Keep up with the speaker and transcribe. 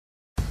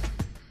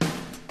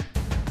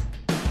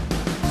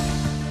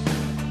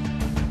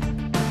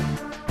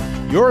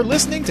You're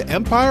listening to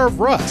Empire of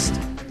Rust,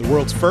 the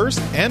world's first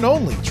and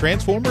only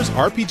Transformers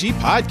RPG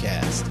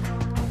podcast.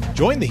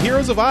 Join the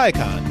heroes of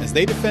Iacon as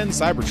they defend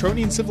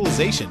Cybertronian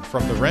civilization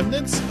from the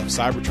remnants of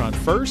Cybertron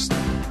First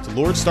to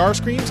Lord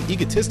Starscream's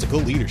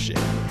egotistical leadership,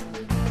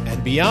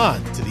 and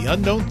beyond to the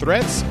unknown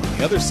threats on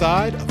the other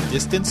side of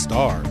distant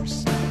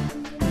stars.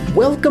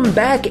 Welcome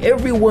back,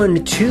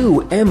 everyone,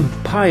 to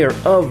Empire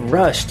of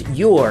Rust,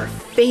 your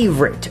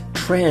favorite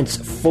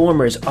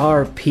Transformers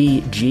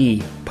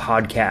RPG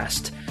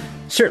podcast.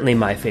 Certainly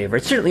my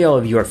favorite, certainly all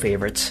of your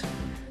favorites.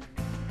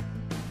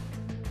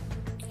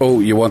 Oh,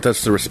 you want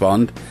us to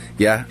respond?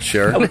 Yeah,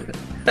 sure.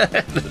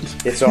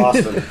 It's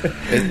awesome.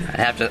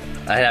 I have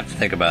to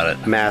think about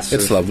it.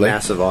 Massive. It's lovely.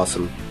 Massive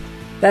awesome.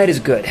 That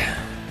is good.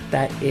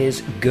 That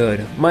is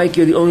good. Mike,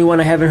 you're the only one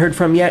I haven't heard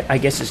from yet. I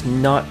guess it's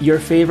not your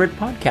favorite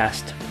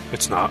podcast.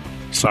 It's not.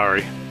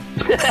 Sorry.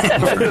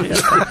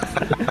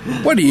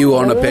 What are you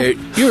on about?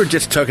 You were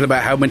just talking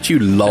about how much you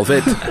love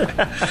it.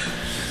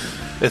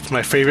 It's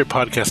my favorite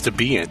podcast to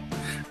be in.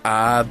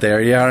 Ah,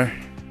 there you are.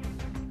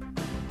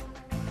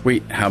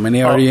 Wait, how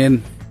many are you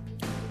in?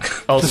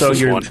 Also,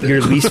 your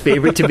least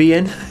favorite to be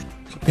in?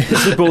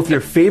 This is both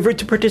your favorite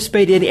to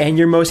participate in and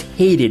your most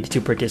hated to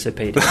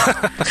participate in.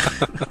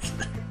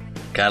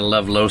 Gotta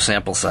love low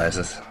sample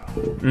sizes.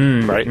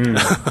 Right?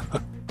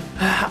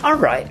 All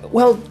right.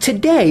 Well,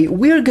 today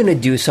we're going to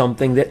do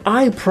something that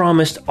I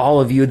promised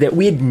all of you that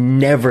we'd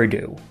never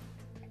do.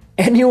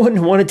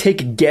 Anyone want to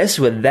take a guess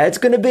what that's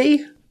going to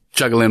be?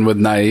 Juggling with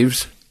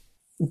knives.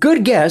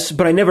 Good guess,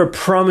 but I never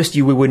promised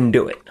you we wouldn't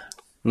do it.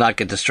 Not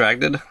get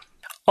distracted?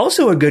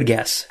 Also a good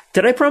guess.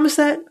 Did I promise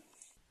that?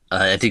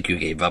 I think you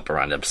gave up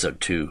around episode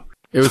 2.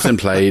 It was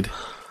implied.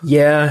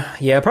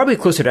 Yeah, probably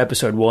closer to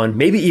episode 1.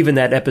 Maybe even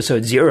that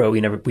episode 0 we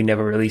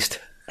never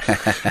released.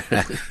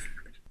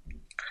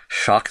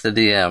 Shock the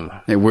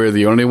DM. Hey, we're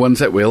the only ones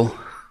that will.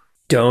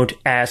 Don't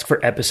ask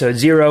for episode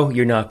 0.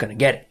 You're not going to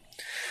get it.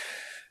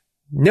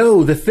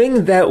 No, the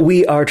thing that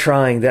we are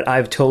trying, that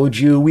I've told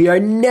you we are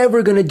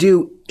never going to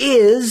do,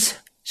 is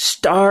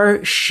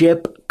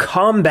Starship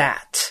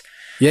Combat.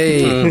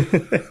 Yay.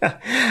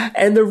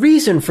 And the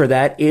reason for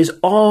that is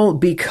all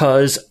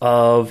because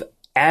of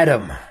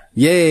Adam.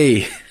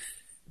 Yay.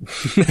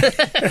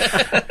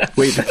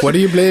 Wait, what are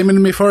you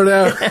blaming me for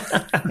now?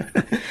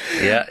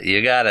 Yeah,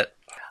 you got it.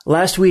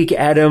 Last week,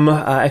 Adam,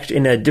 actually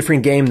in a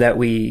different game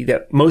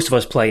that most of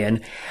us play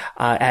in,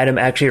 Adam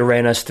actually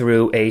ran us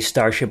through a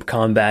Starship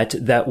Combat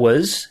that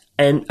was,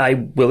 and I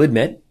will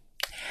admit,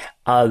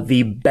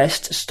 the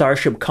best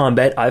Starship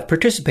Combat I've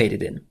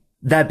participated in.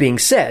 That being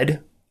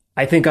said,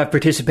 I think I've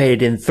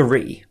participated in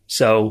 3,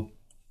 so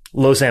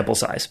low sample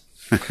size.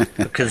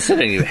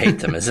 Considering you hate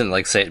them, isn't it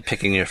like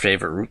picking your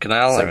favorite root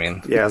canal? I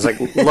mean, yeah, it's like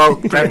low.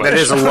 that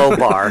is a low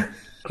bar.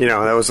 You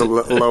know, that was a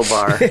low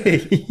bar.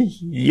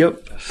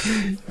 Yep.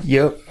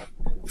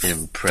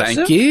 Impressive.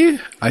 Thank you,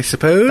 I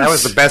suppose. That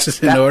was the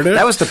best. In order.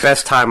 That was the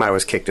best time I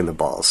was kicked in the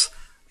balls.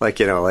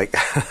 Like, you know, like.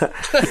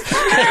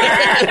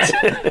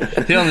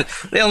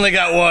 They only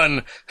got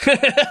one.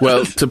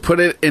 Well, to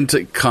put it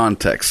into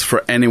context,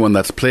 for anyone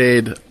that's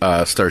played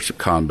Starship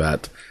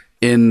Combat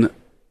in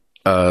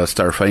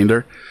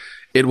Starfinder,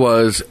 it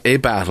was a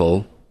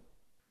battle.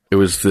 It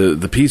was the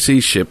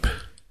PC ship,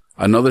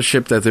 another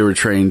ship that they were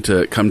trying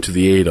to come to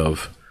the aid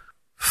of,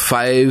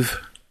 5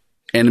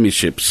 enemy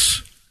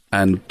ships,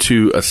 and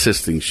 2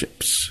 assisting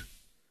ships.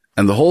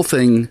 And the whole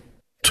thing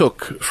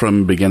took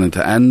from beginning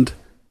to end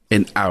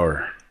an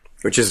hour.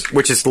 Which is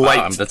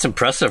light. That's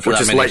impressive for which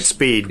that is many. light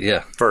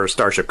speed for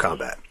Starship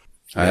Combat.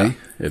 Aye,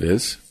 it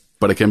is.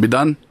 But it can be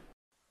done.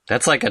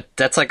 That's like a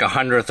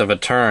 100th of a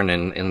turn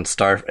in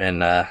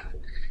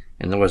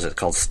what is it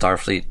called?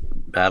 Starfleet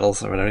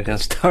battles or whatever it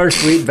is?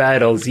 Starfleet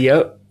battles,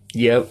 yep.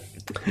 Yeah.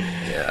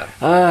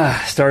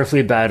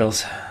 Starfleet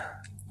battles.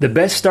 The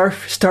best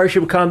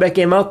Starship Combat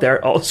game out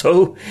there,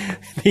 also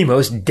the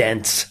most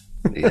dense.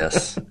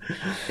 Yes.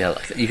 Yeah,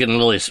 like, you can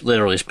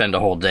literally spend a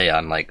whole day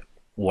on like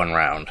one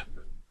round.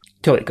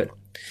 Totally could.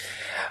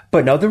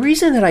 But no, the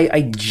reason that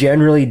I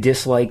generally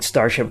dislike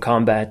Starship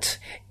Combat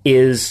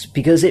is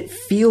because it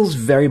feels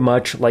very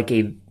much like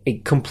a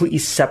completely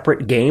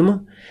separate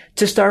game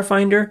to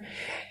Starfinder.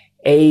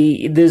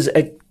 There's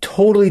a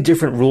totally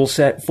different rule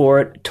set for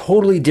it,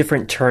 totally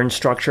different turn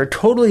structure,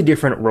 totally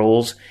different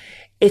roles.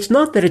 It's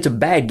not that it's a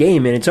bad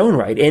game in its own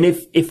right. And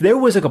if there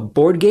was like a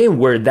board game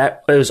where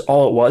that was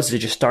all it was,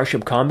 just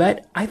Starship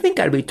Combat, I think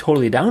I'd be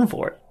totally down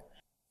for it.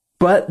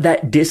 But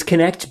that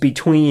disconnect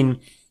between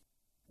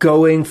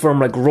going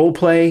from like role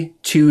play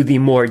to the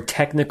more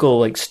technical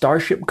like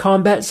Starship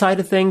Combat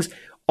side of things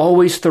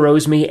always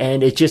throws me,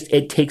 and it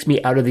takes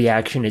me out of the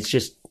action. It's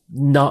just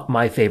not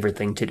my favorite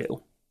thing to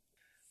do.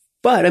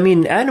 But I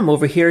mean, Adam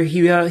over here,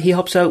 he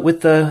helps out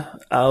with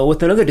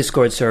with another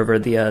Discord server,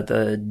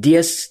 the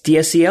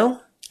DSCL.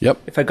 Yep.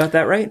 If I got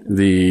that right.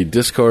 The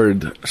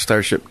Discord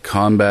Starship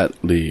Combat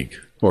League,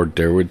 or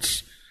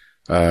Darwood's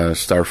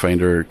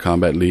Starfinder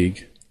Combat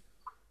League.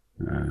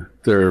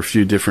 There are a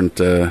few different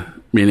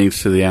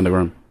meanings to the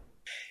anagram.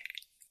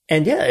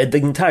 And yeah, the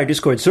entire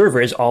Discord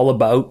server is all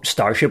about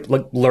Starship,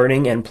 like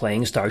learning and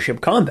playing Starship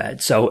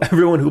Combat. So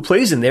everyone who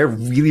plays in there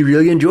really,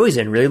 really enjoys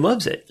it and really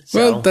loves it. So.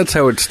 Well, that's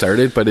how it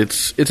started, but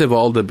it's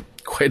evolved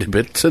quite a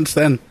bit since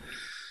then.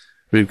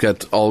 We've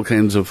got all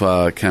kinds of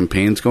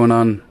campaigns going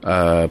on,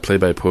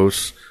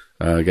 play-by-posts,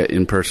 got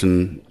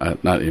in-person,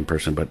 not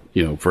in-person, but,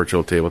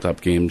 virtual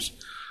tabletop games.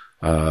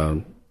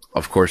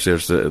 Of course,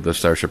 there's the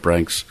Starship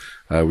ranks.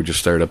 We just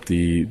started up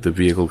the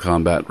vehicle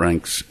combat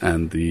ranks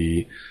and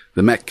the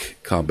mech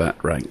combat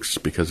ranks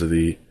because of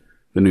the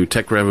new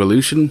Tech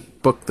Revolution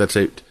book that's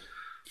out.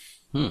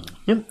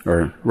 Yep.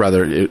 Or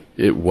rather,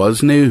 it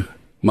was new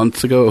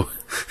months ago.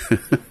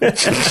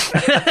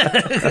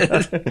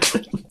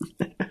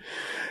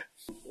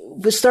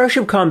 The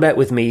Starship Combat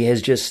with me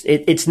has just,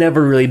 it's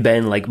never really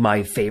been like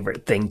my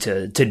favorite thing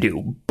to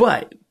do.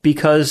 But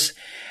because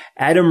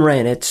Adam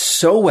ran it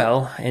so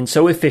well and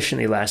so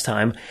efficiently last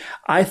time,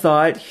 I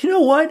thought, you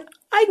know what?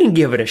 I can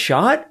give it a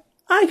shot.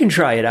 I can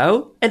try it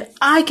out, and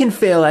I can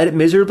fail at it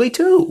miserably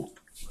too.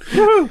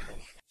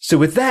 So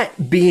with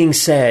that being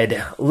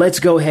said, let's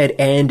go ahead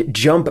and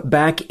jump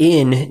back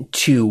in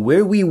to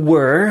where we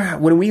were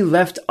when we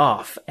left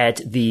off at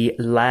the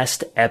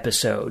last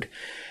episode.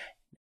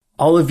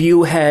 All of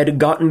you had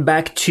gotten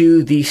back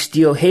to the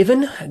Steel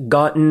Haven,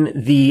 gotten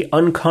the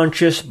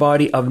unconscious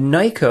body of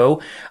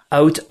Nico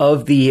out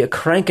of the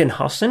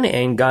Krankenhaus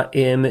and got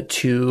him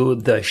to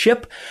the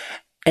ship,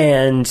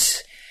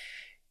 and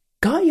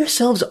got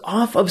yourselves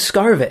off of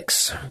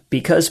Scarvix,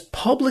 because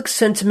public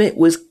sentiment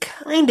was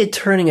kind of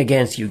turning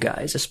against you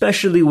guys,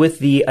 especially with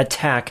the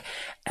attack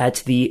at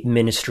the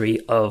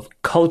Ministry of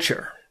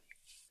Culture.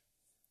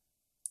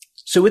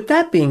 So with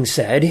that being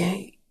said,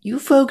 you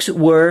folks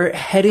were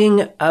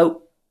heading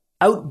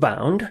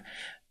outbound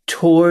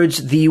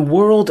towards the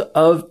world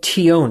of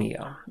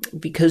Teonia,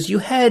 because you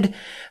had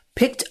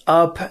picked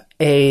up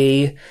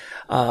a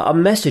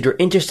message, or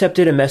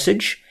intercepted a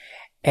message,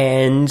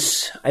 and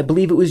I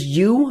believe it was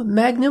you,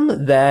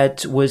 Magnum,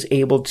 that was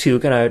able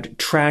to kind of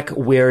track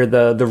where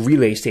the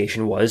relay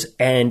station was,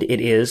 and it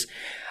is,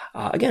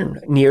 again,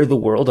 near the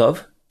world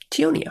of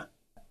Teonia.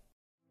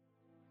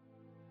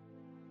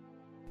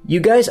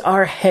 You guys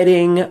are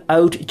heading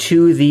out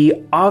to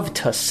the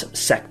Ovtus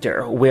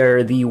sector,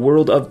 where the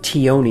world of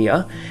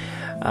Teonia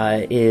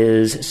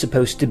is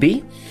supposed to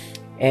be,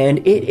 and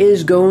it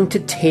is going to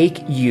take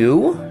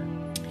you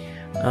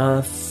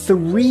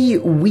 3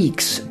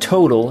 weeks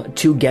total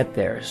to get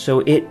there.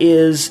 So it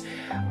is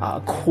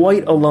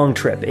quite a long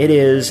trip. It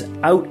is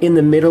out in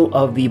the middle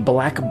of the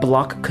Black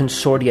Bloc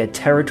Consortia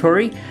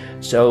territory,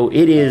 so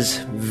it is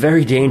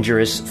very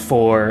dangerous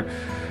for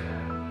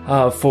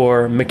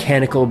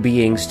mechanical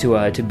beings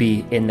to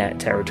be in that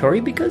territory,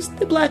 because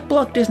the Black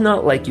Bloc does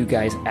not like you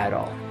guys at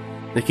all.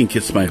 They can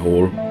kiss my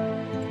hole.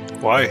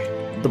 Why?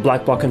 The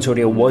Black Bloc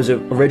Consortia was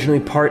originally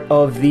part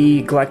of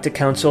the Galactic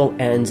Council,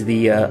 and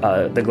the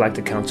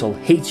Galactic Council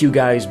hates you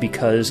guys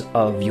because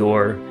of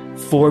your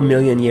 4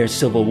 million year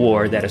civil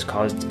war that has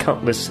caused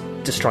countless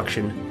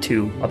destruction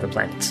to other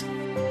planets.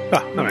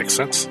 Ah, that makes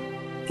sense.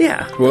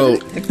 Yeah. Well, I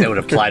think that would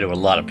apply to a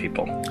lot of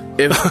people.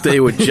 if they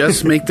would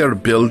just make their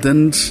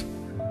buildings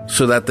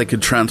so that they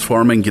could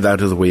transform and get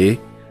out of the way,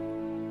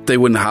 they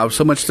wouldn't have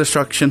so much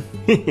destruction.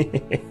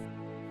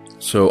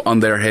 So on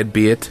their head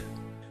be it.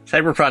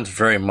 Cybertron's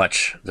very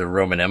much the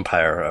Roman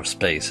Empire of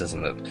space,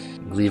 isn't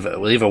it?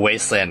 Leave a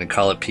wasteland and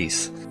call it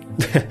peace.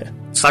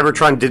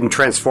 Cybertron didn't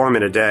transform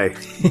in a day.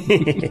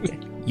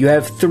 You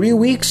have 3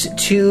 weeks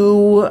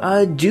to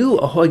do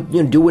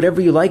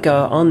whatever you like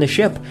on the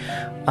ship.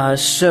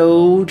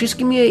 So just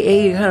give me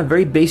a kind of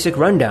very basic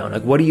rundown.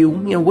 Like, what do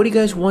you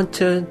guys want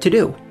to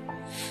do?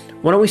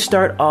 Why don't we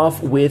start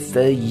off with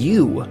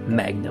you,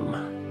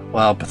 Magnum?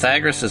 Well,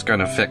 Pythagoras is going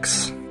to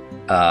fix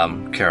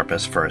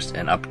Carapace first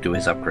and do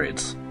his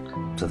upgrades.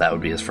 So that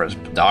would be his first.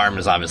 The arm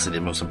is obviously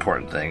the most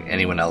important thing.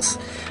 Anyone else?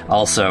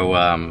 Also,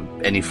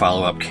 any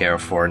follow-up care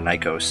for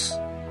Nikos.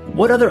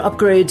 What other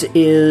upgrades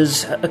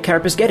is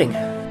Carapace getting?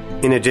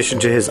 In addition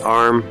to his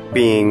arm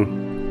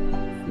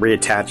being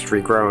reattached,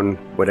 regrown,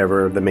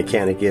 whatever the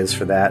mechanic is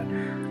for that,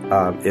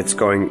 it's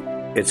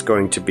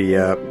going to be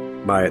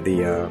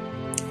the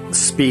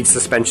speed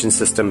suspension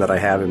system that I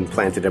have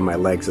implanted in my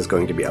legs is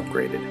going to be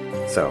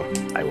upgraded. So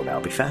I will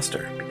now be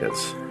faster,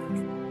 because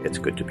it's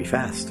good to be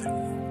fast.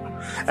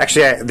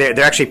 Actually,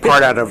 they're actually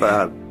part out of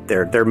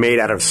they're made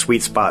out of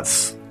Sweet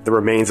Spot's, the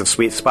remains of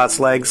Sweet Spot's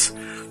legs.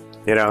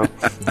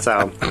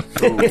 So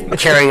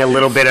carrying a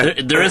little bit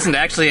of there isn't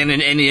actually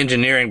any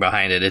engineering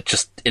behind it. It's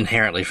just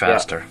inherently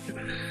faster.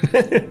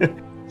 Yeah.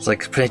 It's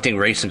like painting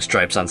racing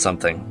stripes on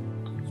something.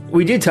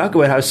 We did talk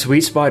about how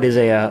Sweet Spot is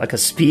a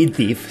speed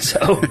thief.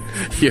 So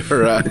your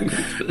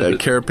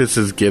Carapace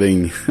is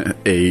getting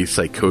a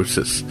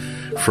psychosis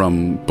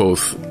from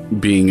both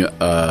being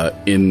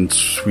in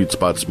Sweet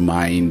Spot's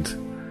mind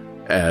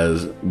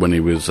as when he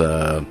was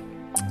Alloy,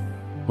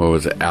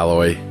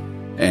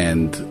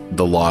 and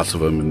the loss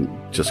of him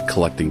and just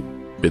collecting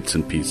bits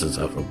and pieces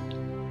of him.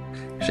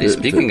 Actually,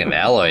 speaking of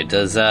Alloy,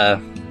 does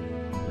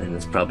and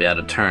it's probably out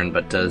of turn,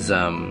 but does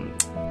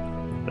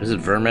what is it,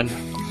 Vermin?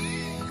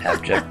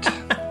 Abject.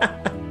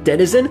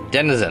 Denizen?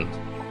 Denizen.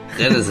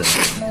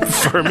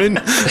 Vermin.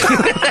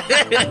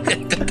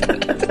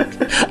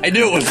 I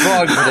knew it was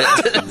wrong, but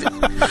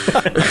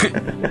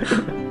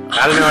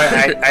I don't know.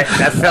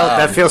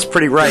 That feels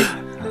pretty right.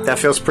 That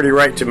feels pretty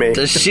right to me.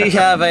 Does she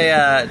have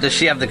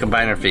the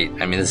combiner feat?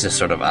 I mean, this is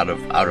sort of out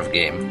of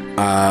game.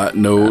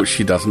 No,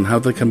 she doesn't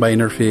have the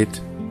combiner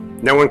feat.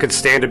 No one could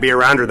stand to be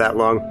around her that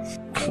long.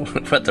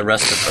 But the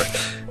rest of her.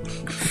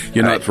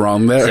 You're not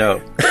wrong there.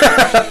 So,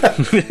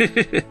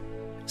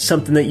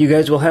 Something that you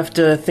guys will have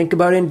to think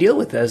about and deal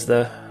with as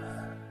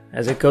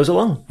it goes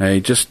along. Hey,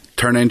 just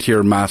turn into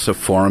your massive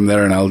form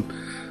there, and I'll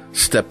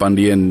step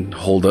under you and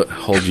hold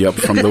you up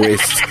from the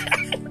waist.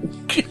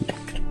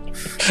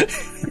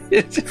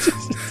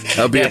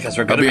 because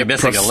we're going to be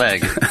missing a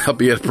leg. I'll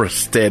be a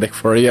prosthetic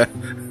for you.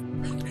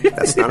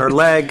 That's not her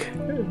leg.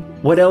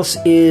 What else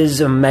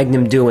is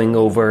Magnum doing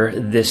over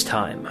this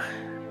time?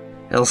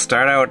 He'll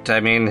start out,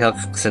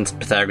 since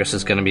Pythagoras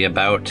is going to be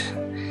about,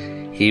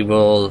 he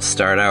will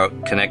start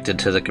out connected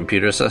to the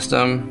computer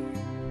system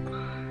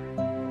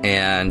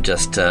and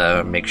just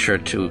make sure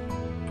to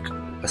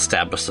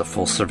establish a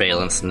full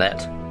surveillance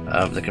net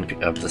of the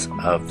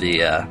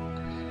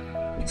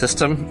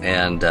system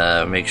and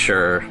make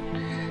sure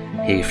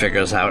he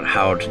figures out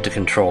how to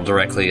control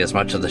directly as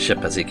much of the ship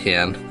as he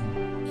can.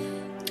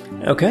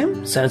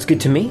 Okay, sounds good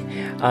to me.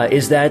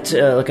 Is that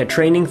like a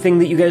training thing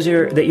that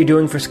you're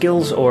doing for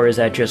skills, or is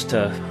that just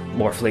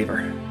more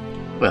flavor?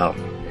 Well,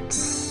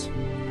 it's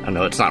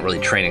not really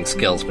training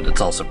skills, but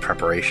it's also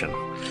preparation.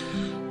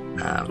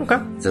 Okay.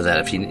 So that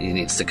if he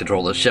needs to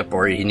control the ship,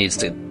 or he needs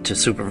to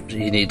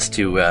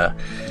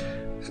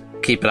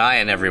keep an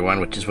eye on everyone,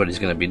 which is what he's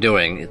going to be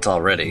doing, it's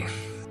all ready.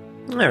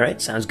 All right,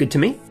 sounds good to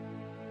me.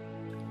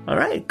 All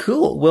right,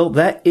 cool. Well,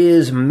 that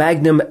is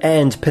Magnum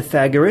and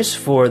Pythagoras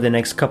for the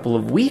next couple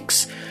of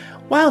weeks.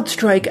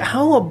 Wildstrike,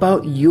 how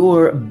about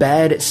your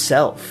bad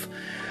self?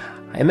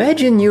 I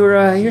imagine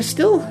you're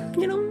still,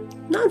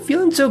 not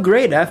feeling so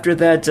great after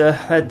that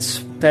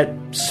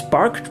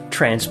spark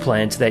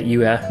transplant that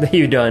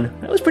you done.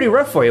 That was pretty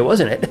rough for you,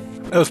 wasn't it?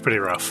 That was pretty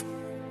rough.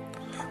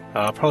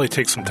 I'll probably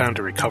take some time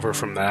to recover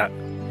from that.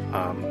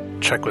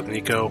 Check with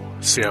Nico,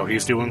 see how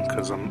he's doing,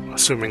 because I'm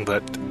assuming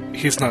that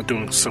he's not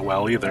doing so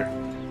well either.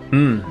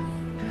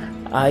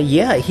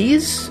 Yeah,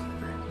 he's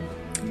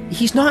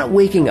not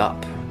waking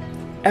up.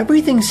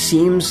 Everything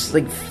seems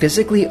like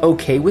physically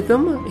okay with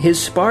him.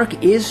 His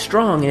spark is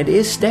strong and it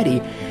is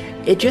steady.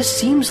 It just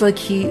seems like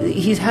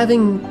he's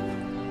having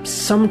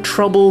some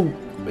trouble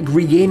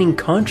regaining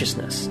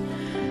consciousness.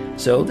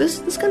 So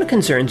this kind of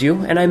concerns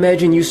you, and I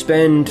imagine you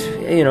spend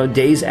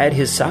days at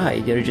his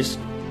side, just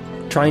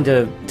trying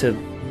to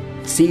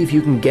see if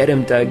you can get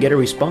him to get a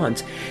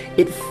response.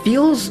 It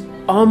feels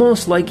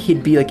almost like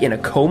he'd be like in a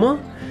coma,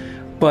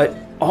 but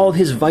all of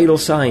his vital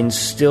signs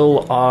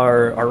still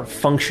are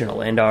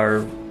functional and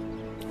are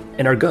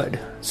good.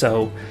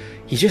 So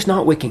he's just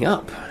not waking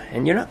up,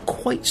 and you're not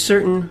quite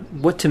certain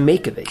what to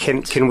make of it.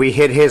 Can we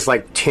hit his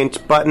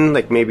tint button,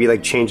 maybe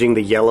changing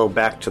the yellow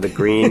back to the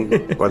green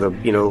or the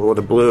or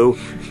the blue?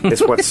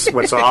 Is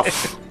what's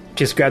off?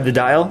 Just grab the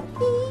dial.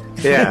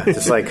 Yeah,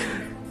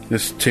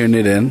 just tune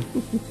it in.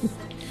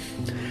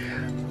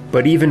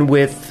 But even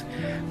with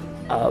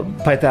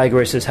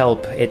Pythagoras'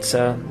 help, it's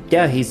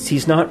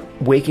he's not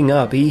waking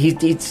up.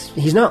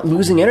 He's not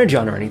losing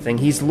energon or anything.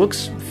 He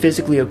looks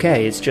physically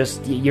okay. It's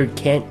just you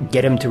can't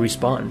get him to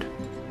respond.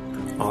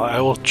 Well,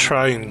 I will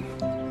try and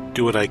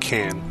do what I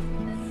can.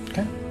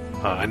 Okay.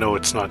 I know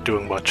it's not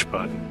doing much,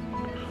 but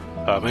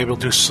maybe I'll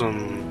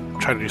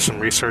try to do some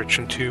research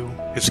into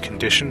his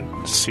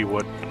condition, see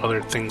what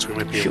other things we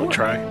might be able to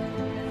try.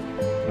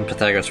 And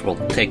Pythagoras will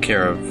take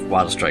care of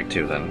Wildstrike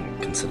too, then,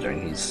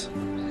 considering he's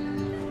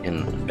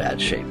in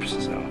bad shape,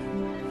 so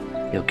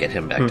he'll get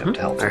him back up to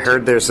health. I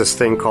heard there's this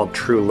thing called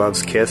True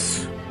Love's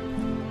Kiss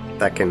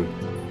that can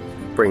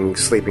bring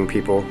sleeping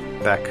people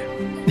back.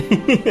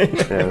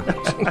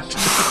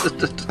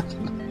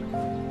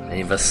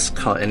 Any of us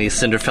call any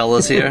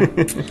Cinderfellas here?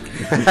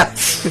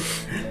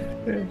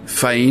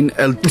 Fine,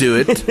 I'll do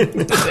it.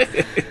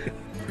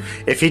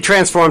 If he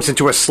transforms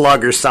into a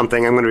slug or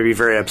something, I'm going to be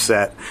very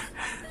upset.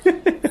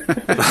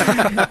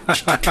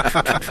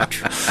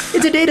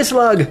 It's a data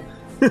slug.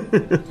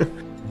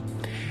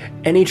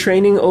 Any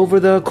training over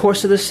the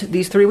course of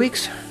these 3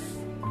 weeks?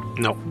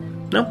 No.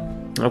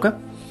 Okay.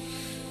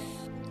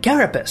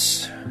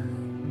 Carapace.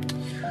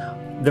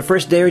 The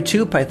first day or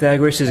two,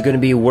 Pythagoras is going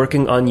to be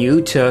working on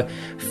you to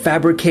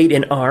fabricate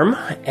an arm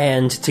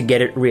and to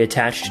get it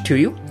reattached to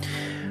you.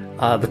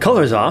 The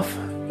color's off.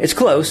 It's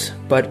close,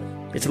 but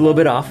it's a little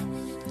bit off.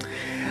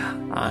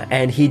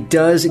 And he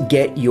does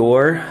get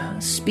your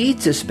speed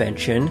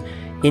suspension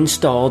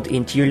installed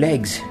into your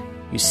legs.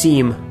 You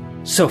seem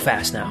so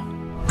fast now.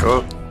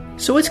 Cool.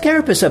 So what's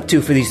Carapace up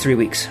to for these 3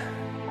 weeks?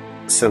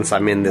 Since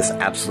I'm in this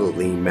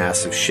absolutely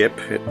massive ship,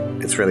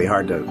 it's really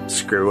hard to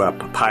screw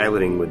up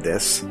piloting with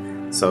this.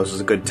 So this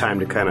is a good time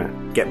to kind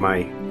of get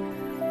my,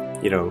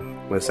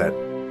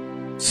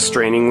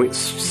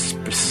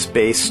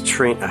 space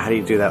train. How do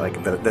you do that?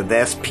 Like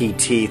the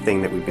SPT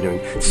thing that we've been doing.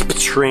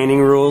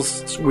 Training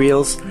wheels.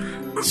 Spraining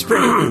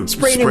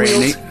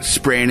wheels.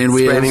 Spraining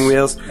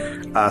wheels.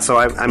 So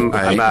I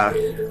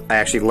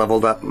actually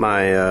leveled up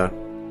my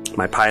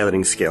my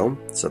piloting skill,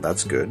 so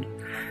that's good.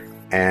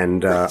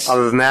 And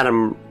other than that,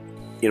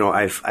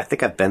 I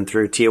think I've been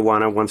through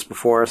Tijuana once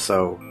before,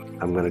 so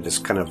I'm going to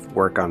just kind of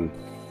work on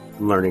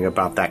learning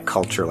about that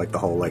culture, like the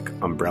whole like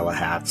umbrella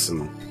hats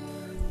and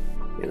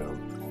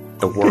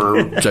the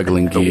worm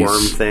juggling the geese.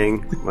 worm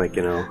thing,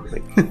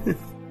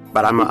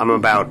 But I'm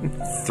about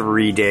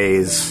 4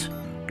 days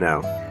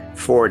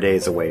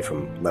away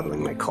from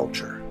leveling my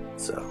culture.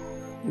 So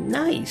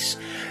Nice.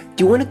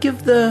 Do you want to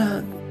give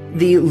the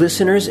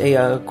listeners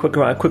a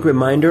quick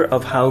reminder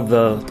of how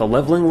the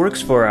leveling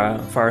works for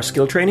our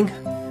skill training?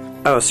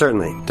 Oh,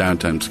 certainly.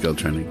 Downtime skill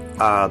training.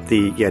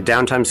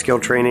 Downtime skill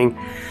training.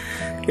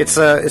 It's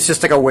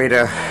just like a way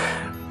to.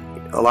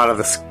 A lot of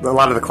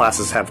the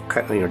classes have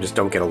just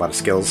don't get a lot of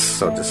skills,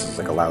 so this is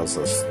like allows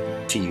us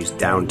to use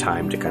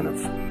downtime to kind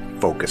of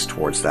focus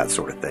towards that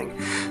sort of thing.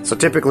 So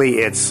typically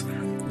it's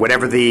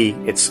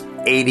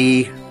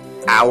 80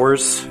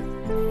 hours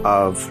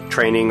of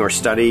training or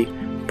study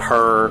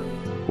per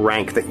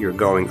rank that you're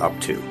going up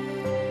to.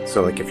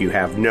 So like if you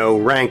have no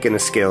rank in a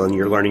skill and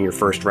you're learning your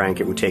first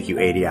rank, it would take you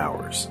 80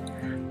 hours.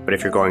 But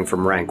if you're going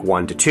from rank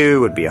 1 to 2, it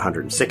would be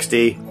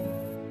 160.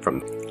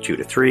 From 2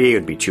 to 3, it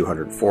would be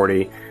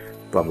 240.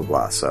 Blah, blah,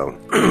 blah. So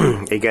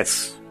it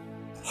gets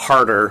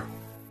harder.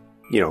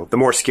 The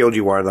more skilled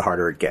you are, the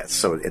harder it gets.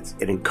 So it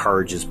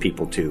encourages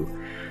people to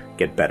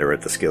get better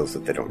at the skills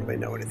that they don't really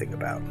know anything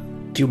about.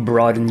 To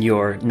broaden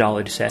your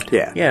knowledge set.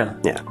 Yeah.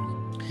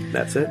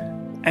 That's it.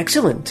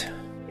 Excellent.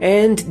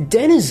 And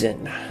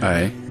Denizen.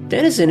 Aye.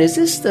 Denizen,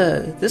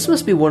 this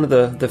must be one of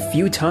the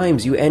few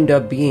times you end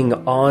up being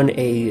on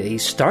a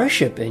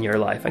starship in your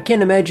life. I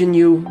can't imagine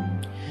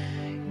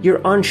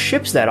you're on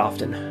ships that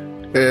often.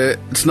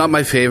 It's not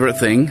my favorite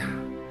thing,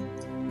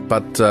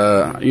 but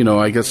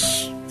I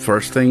guess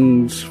first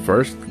things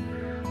first.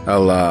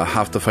 I'll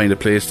have to find a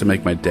place to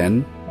make my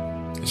den,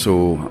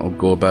 so I'll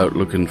go about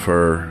looking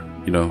for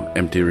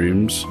empty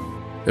rooms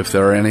if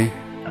there are any.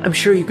 I'm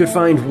sure you could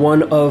find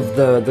one of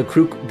the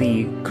crew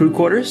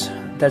quarters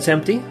that's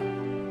empty.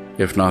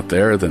 If not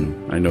there,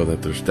 then I know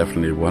that there's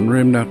definitely one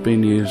room not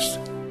being used.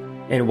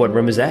 And what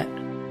room is that?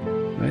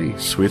 Hey,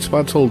 Sweet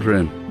Spot's old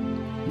room.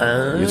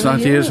 He's not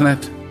using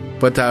it.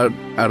 But out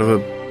of a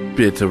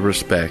bit of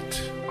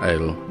respect,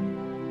 I'll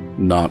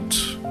not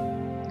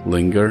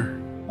linger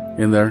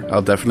in there.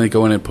 I'll definitely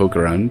go in and poke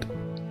around,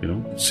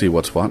 see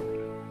what's what.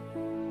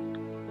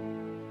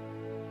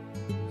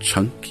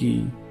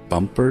 Chunky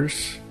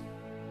Bumpers?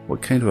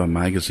 What kind of a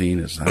magazine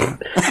is that?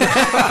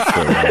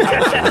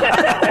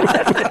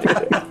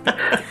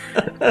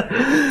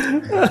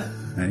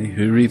 Hey,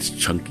 who reads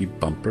Chunky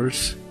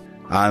Bumpers?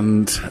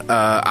 And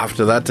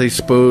after that, I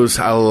suppose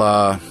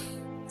I'll...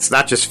 It's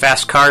not just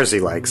fast cars he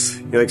likes.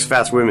 He likes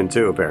fast women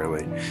too,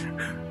 apparently.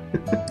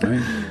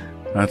 Right.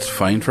 That's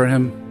fine for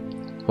him.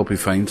 Hope he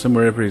finds them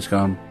wherever he's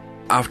gone.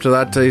 After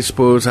that, I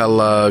suppose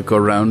I'll go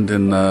around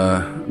and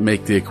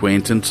make the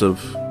acquaintance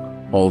of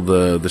all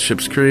the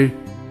ship's crew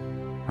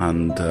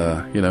and,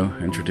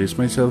 introduce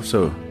myself.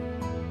 So,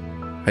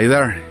 hey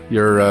there,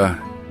 you're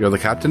the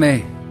captain,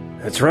 eh?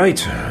 That's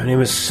right. My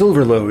name is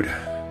Silverload.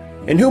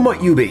 And who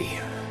might you be?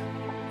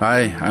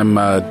 Hi, I'm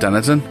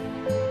Denizen.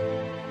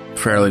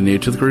 Fairly new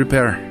to the group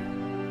here.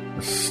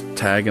 Just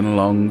tagging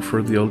along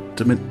for the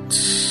ultimate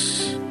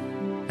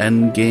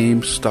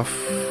endgame stuff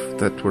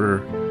that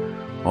we're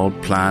all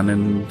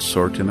planning,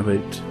 sorting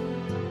about.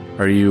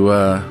 Are you,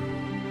 are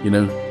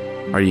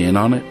you in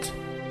on it?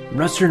 I'm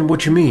not certain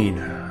what you mean.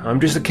 I'm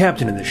just the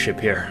captain of this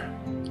ship here.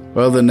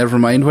 Well, then never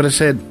mind what I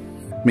said.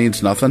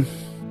 Means nothing.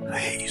 I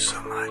hate you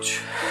so much.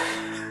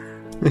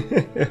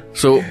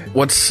 So,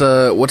 what's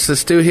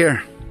this do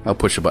here? I'll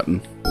push a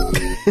button.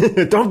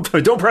 Don't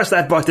press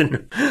that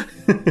button.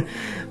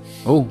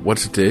 Oh,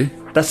 what's it do?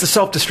 That's the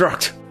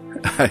self-destruct.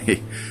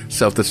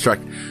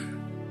 Self-destruct.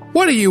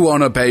 What are you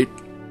on about?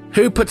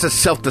 Who puts a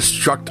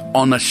self-destruct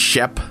on a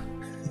ship?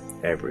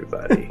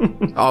 Everybody.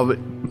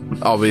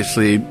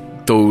 Obviously,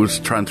 those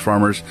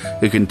transformers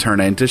who can turn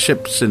into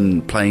ships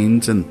and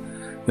planes and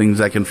things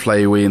that can fly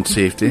away in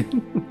safety.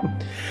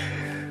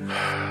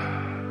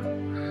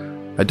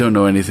 I don't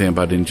know anything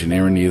about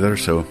engineering either,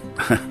 so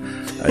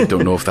I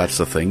don't know if that's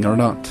the thing or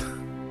not.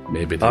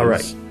 Maybe it is. All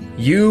right.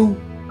 You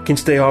can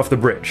stay off the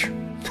bridge.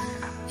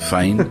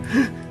 Fine.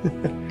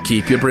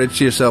 Keep your bridge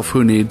to yourself.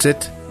 Who needs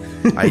it?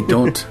 I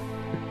don't.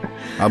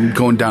 I'm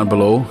going down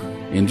below.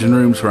 Engine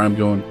room's where I'm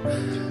going.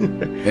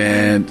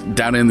 And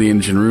down in the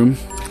engine room,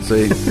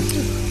 say,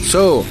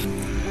 so,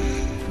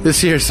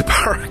 this here's the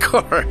power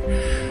core.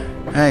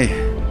 Hey,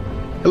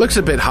 it looks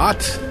a bit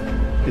hot.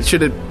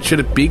 Should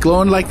it be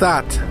glowing like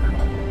that?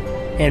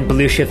 And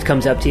Blue Shift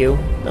comes up to you.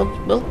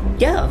 Well,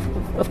 yeah,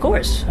 of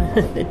course.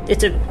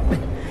 It's a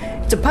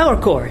power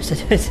core.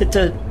 It's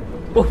a.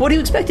 What do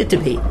you expect it to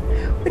be?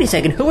 Wait a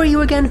second. Who are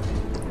you again?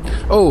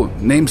 Oh,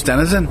 name's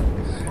Denizen.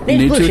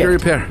 Name's Need Blue to Shift.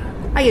 repair.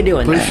 How you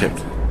doing? Blue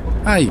Shift.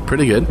 Aye,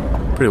 pretty good.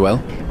 Pretty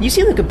well. You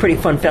seem like a pretty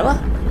fun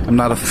fella. I'm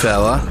not a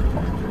fella.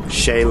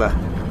 Shayla.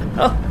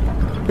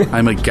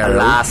 I'm a girl.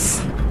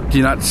 Alas. Do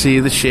you not see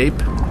the shape?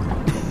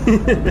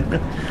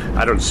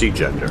 I don't see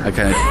gender. I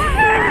kind of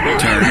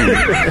turn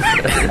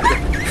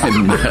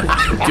and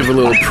give a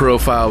little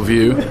profile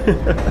view.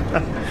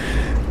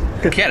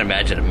 I can't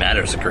imagine it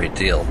matters a great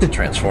deal to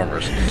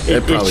Transformers.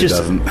 It probably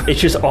doesn't.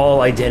 It's just all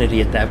identity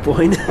at that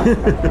point.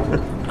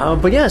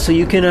 But yeah, so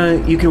you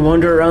can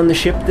wander around the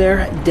ship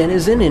there,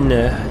 Denizen,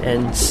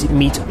 and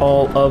meet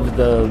all of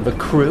the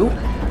crew.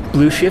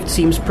 Blue Shift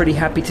seems pretty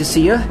happy to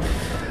see you.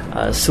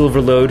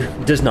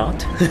 Silverload does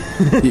not.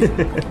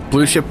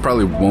 Blue Ship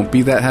probably won't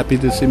be that happy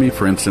to see me.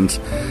 For instance,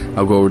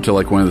 I'll go over to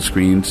like one of the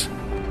screens.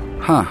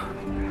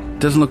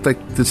 Doesn't look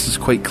like this is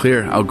quite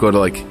clear. I'll go to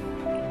like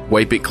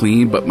wipe it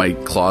clean, but my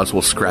claws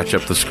will scratch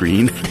up the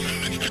screen.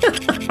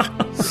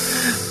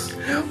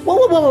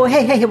 Whoa,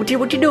 hey, what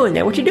you doing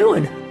there? What you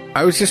doing?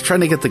 I was just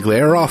trying to get the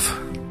glare off.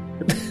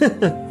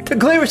 The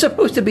glare is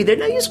supposed to be there.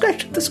 Now you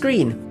scratched up the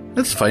screen.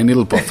 That's fine.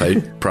 It'll buff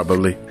out,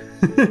 probably.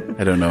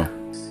 I don't know.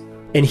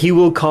 And he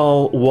will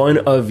call one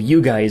of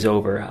you guys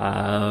over.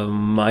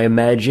 I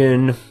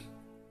imagine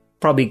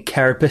probably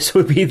Carapace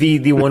would be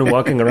the one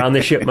walking around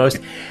the ship most.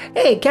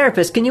 Hey,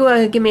 Carapace, can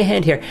you give me a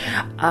hand here?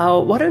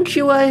 Why don't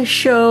you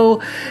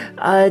show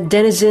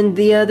Denizen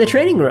the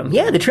training room?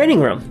 Yeah, the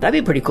training room. That'd be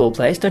a pretty cool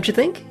place, don't you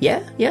think?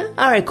 Yeah?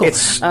 All right, cool.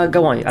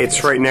 Go on.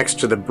 It's right next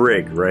to the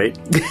brig, right?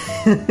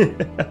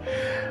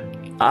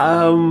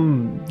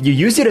 You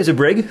used it as a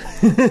brig?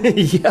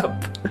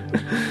 Yep.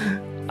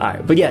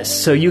 Alright, but yes,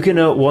 so you can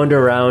wander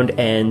around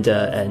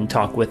and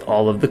talk with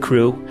all of the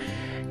crew.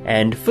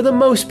 And for the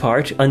most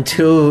part,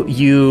 until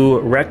you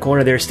wreck one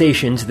of their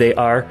stations, they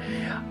are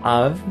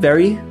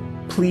very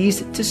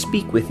pleased to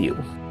speak with you.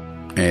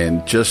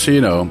 And just so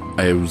you know,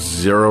 I have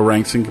 0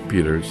 ranks in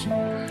computers,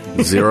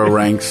 0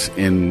 ranks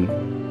in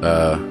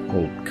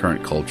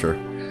current culture,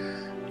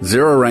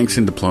 0 ranks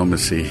in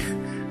diplomacy,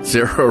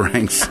 0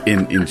 ranks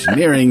in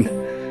engineering,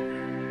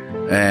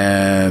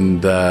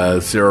 and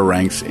 0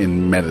 ranks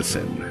in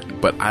medicine.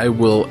 But I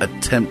will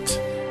attempt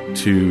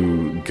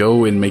to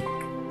go and make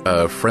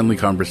a friendly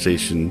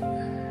conversation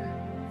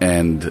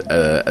and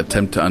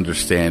attempt to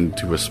understand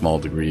to a small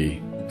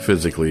degree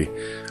physically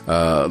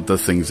the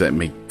things that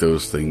make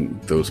those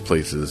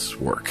places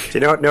work. Do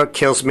you know what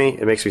kills me?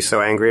 It makes me so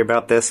angry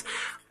about this.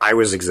 I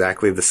was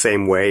exactly the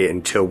same way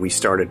until we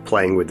started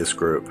playing with this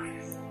group.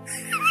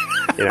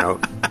 You know,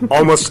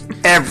 almost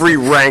every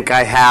rank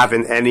I have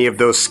in any of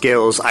those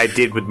skills, I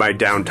did with my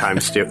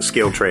downtime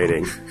skill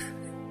training.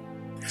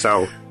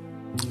 So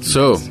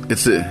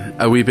it's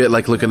a wee bit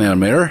like looking in a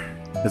mirror.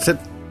 That's it.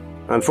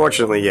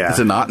 Unfortunately, yeah. Is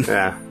it not?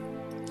 Yeah.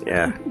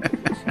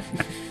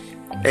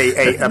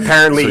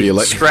 Apparently, so you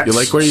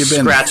like where you've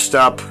been. Scratched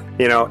up,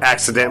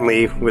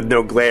 accidentally with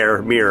no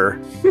glare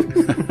mirror.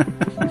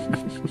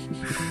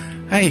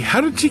 Hey,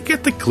 how did you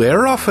get the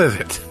glare off of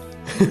it?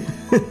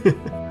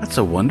 That's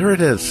a wonder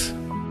it is.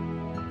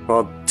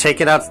 Well,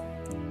 take it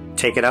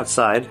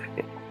outside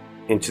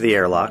into the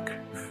airlock.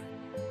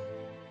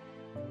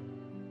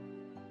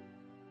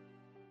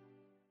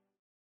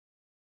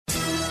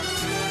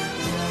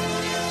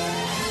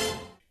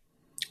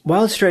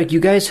 Wildstrike, you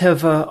guys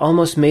have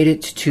almost made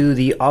it to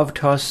the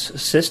Ovtos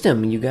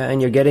system.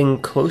 And you're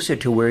getting closer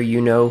to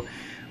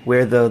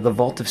where the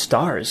Vault of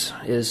Stars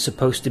is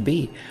supposed to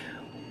be.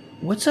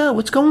 What's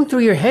going through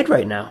your head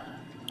right now?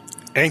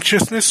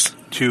 Anxiousness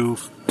to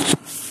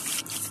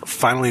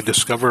finally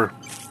discover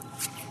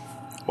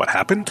what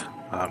happened.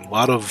 A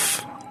lot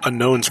of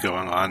unknowns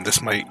going on.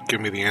 This might give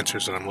me the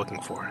answers that I'm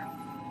looking for.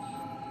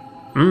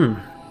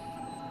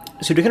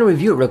 So to kind of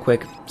review it real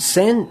quick,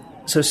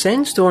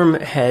 Sandstorm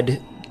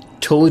had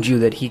told you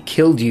that he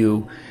killed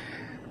you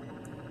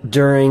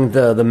during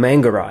the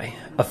Mangarai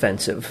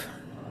offensive,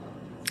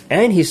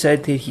 and he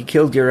said that he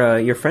killed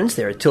your friends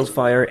there,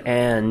 Tiltfire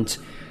and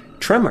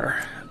Tremor.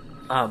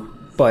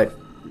 But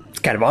it's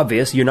kind of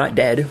obvious you're not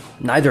dead.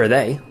 Neither are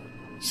they.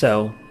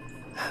 So,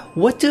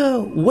 what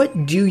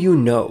do you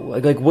know?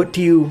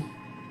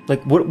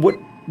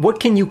 What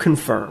can you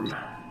confirm?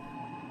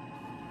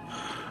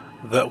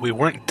 That we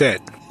weren't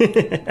dead.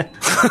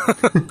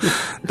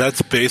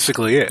 That's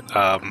basically it.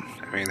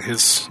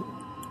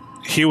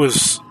 He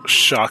was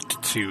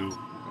shocked to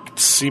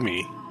see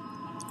me.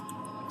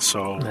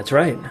 So that's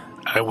right.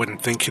 I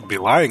wouldn't think he'd be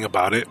lying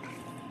about it,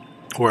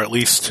 or at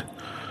least,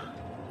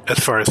 as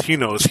far as he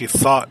knows, he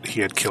thought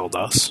he had killed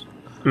us.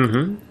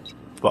 Mm-hmm.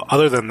 But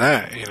other than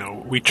that,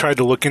 we tried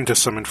to look into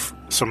some of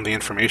the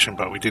information,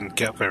 but we didn't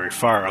get very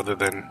far. Other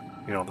than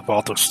the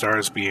Vault of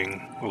Stars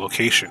being a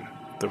location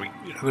that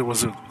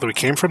we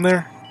came from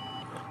there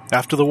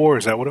after the war.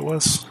 Is that what it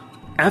was?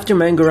 After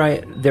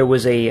Mangarai, there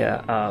was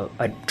a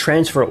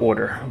transfer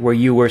order where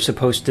you were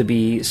supposed to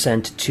be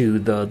sent to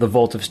the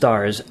Vault of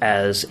Stars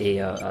as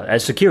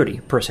security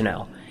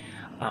personnel,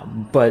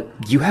 but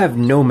you have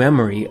no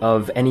memory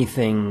of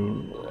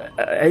anything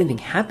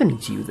happening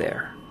to you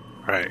there.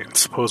 Right, and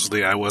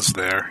supposedly I was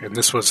there, and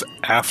this was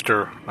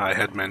after I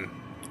had been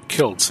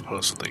killed,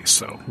 supposedly.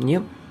 So,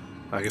 Yep.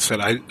 like I said,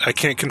 I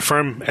can't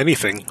confirm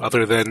anything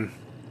other than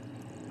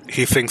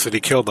he thinks that he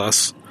killed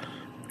us,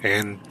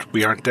 and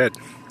we aren't dead.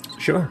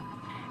 Sure.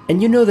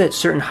 And you know that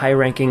certain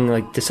high-ranking,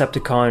 like,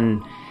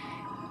 Decepticon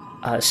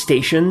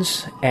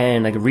stations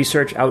and, like,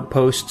 research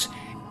outposts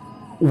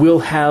will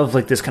have,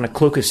 like, this kind of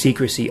cloak of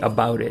secrecy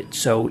about it.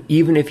 So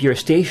even if you're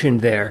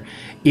stationed there,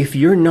 if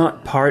you're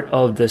not part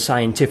of the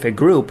scientific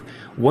group,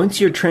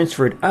 once you're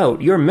transferred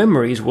out, your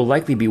memories will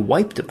likely be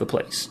wiped of the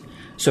place.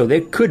 So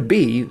there could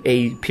be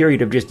a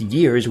period of just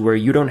years where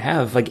you don't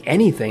have, like,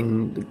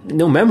 anything,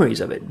 no memories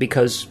of it,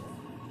 because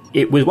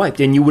it was wiped,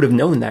 and you would have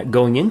known that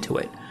going into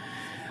it.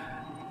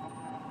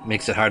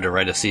 Makes it hard to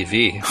write a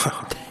CV.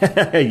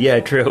 Yeah,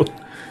 true.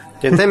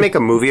 Didn't they make a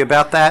movie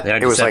about that? They are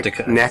It was like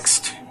Decepticons.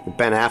 Next, with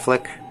Ben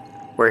Affleck,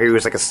 where he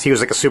was like a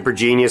super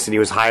genius, and he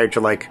was hired to,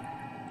 like,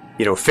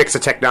 you know, fix a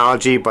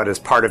technology, but as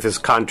part of his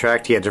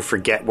contract, he had to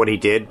forget what he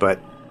did. But,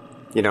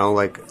 you know,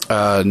 like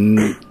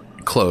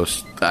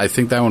Close. I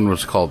think that one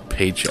was called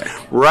Paycheck.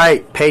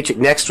 right, Paycheck.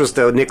 Next was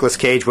the Nicolas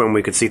Cage one.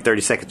 We could see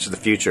 30 Seconds to the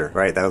Future.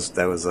 Right, that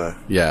was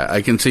Yeah,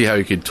 I can see how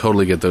you could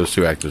totally get those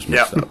two actors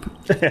mixed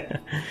Yep.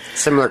 up.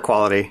 similar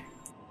quality.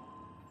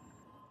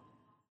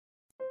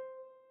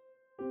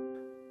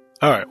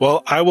 All right,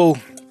 well, I will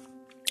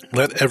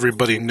let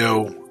everybody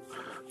know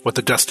what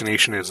the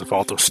destination is of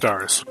all those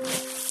stars,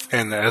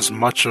 and as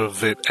much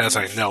of it as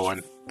I know,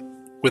 and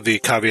with the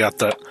caveat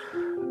that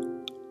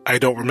I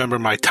don't remember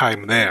my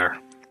time there,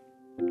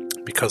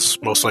 because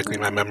most likely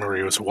my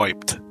memory was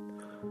wiped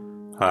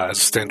as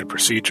a standard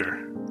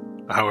procedure.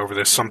 However,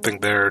 there's something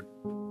there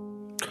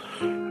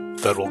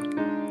that will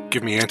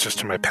give me answers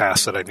to my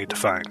past that I need to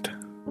find.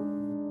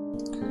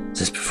 Is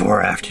this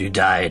before or after you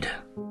died?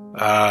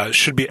 It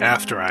should be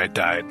after I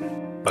died,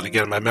 but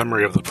again, my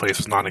memory of the place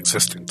is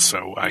non-existent,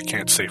 so I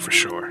can't say for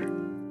sure.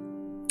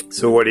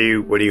 So what do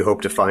you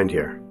hope to find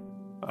here?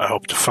 I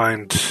hope to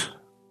find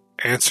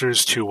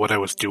answers to what I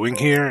was doing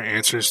here,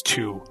 answers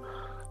to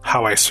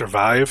how I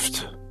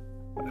survived.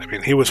 I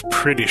mean, he was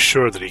pretty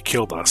sure that he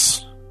killed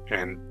us,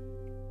 and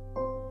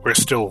we're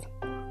still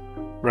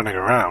running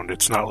around.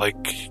 It's not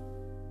like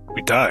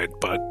we died,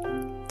 but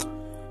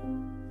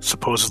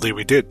supposedly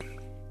we did.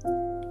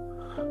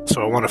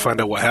 So I want to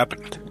find out what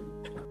happened.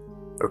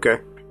 Okay,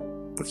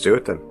 let's do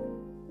it then.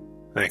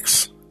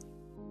 Thanks.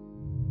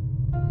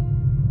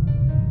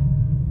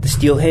 The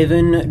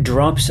Steelhaven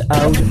drops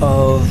out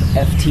of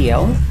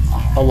FTL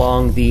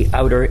along the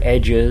outer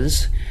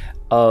edges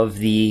of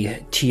the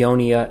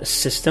Teonia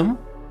system,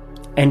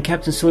 and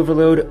Captain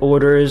Silverlode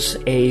orders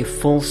a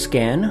full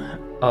scan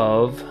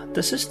of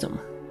the system.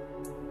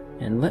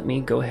 And let me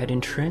go ahead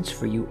and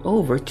transfer you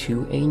over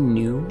to a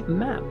new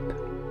map.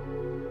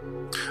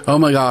 Oh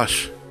my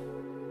gosh.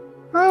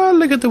 Oh,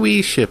 look at the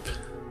wee ship.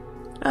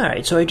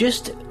 Alright, so I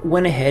just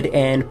went ahead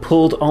and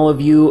pulled all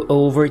of you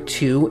over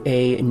to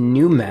a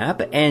new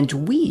map, and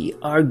we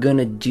are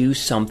gonna do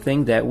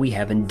something that we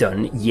haven't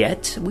done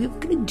yet. We're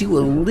gonna do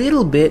a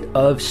little bit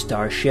of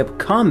Starship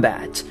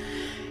Combat.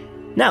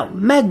 Now,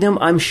 Magnum,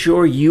 I'm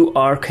sure you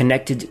are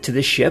connected to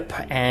the ship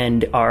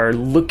and are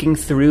looking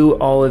through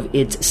all of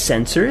its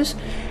sensors,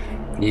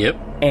 Yep.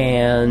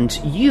 and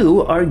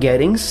you are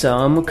getting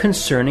some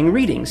concerning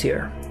readings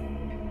here.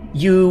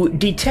 You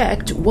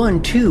detect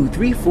 7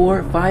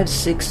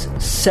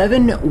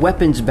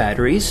 weapons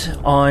batteries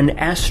on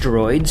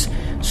asteroids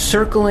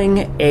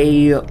circling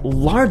a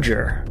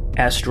larger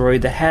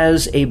asteroid that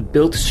has a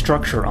built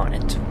structure on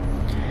it.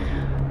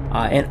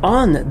 And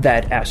on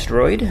that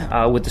asteroid,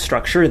 with the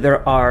structure,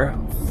 there are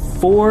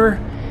 4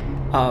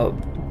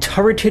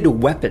 turreted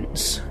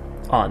weapons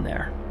on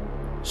there.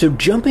 So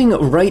jumping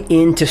right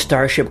into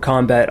Starship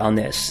Combat on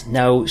this.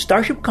 Now,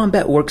 Starship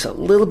Combat works a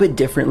little bit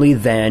differently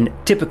than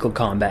typical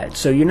combat,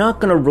 so you're not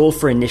going to roll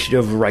for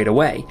initiative right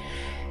away.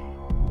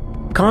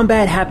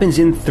 Combat happens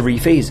in 3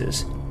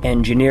 phases: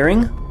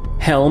 engineering,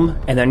 helm,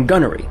 and then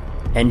gunnery.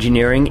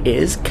 Engineering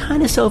is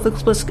kind of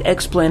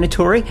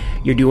self-explanatory.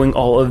 You're doing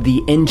all of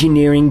the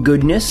engineering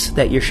goodness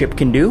that your ship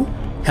can do.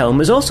 Helm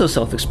is also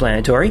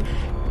self-explanatory.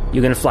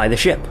 You're going to fly the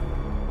ship.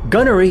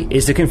 Gunnery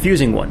is the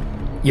confusing one.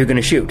 You're going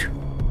to shoot.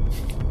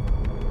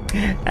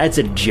 That's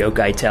a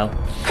joke, I tell.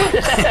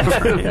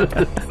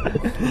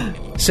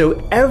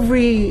 So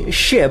every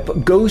ship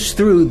goes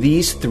through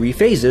these 3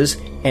 phases: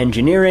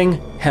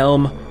 engineering,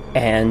 helm,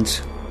 and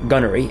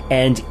gunnery.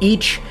 And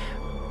each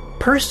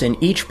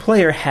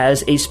player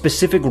has a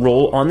specific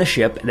role on the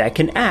ship that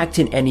can act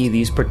in any of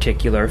these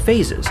particular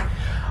phases.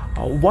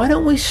 Why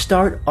don't we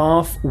start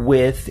off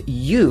with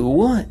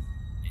you,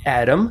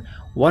 Adam?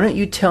 Why don't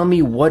you tell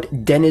me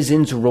what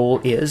Denizen's role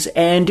is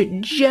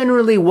and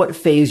generally what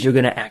phase you're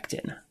going to act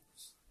in?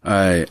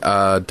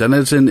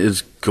 Denizen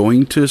is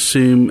going to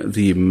assume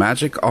the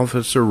magic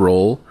officer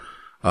role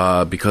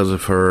because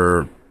of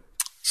her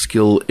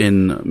skill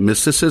in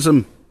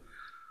mysticism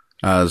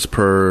as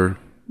per,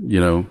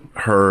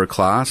 her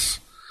class.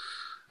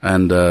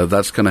 And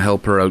that's going to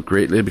help her out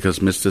greatly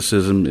because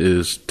mysticism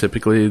is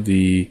typically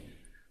the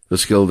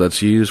skill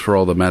that's used for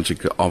all the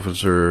magic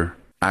officer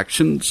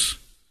actions.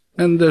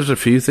 And there's a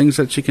few things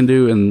that she can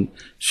do, and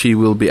she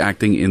will be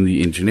acting in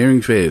the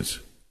engineering phase.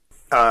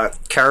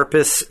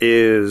 Carapace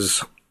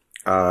is...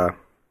 will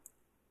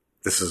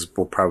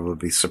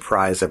probably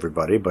surprise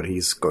everybody, but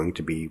he's going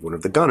to be one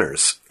of the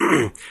gunners.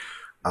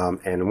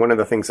 And one of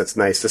the things that's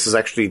nice, this is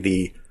actually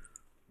the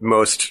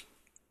most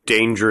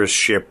dangerous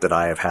ship that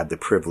I have had the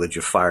privilege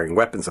of firing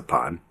weapons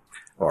upon,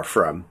 or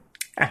from.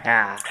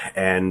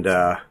 And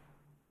the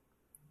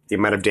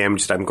amount of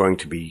damage that I'm going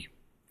to be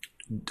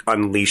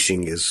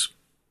unleashing is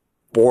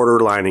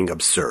borderlining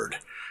absurd.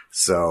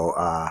 So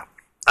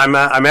I'm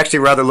actually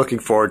rather looking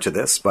forward to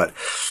this. But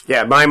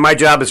yeah, my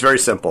job is very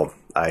simple.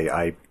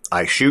 I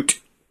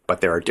shoot,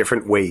 but there are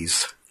different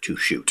ways to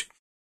shoot.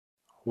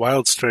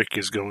 Wildstrike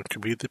is going to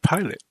be the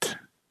pilot.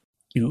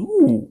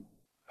 Ooh.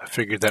 I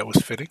figured that was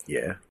fitting.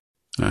 Yeah.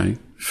 Aye.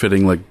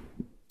 Fitting like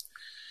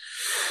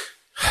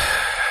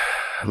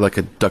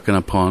a duck in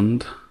a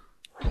pond.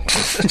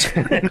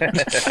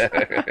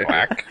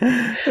 Whack.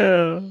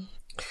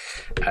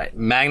 Right.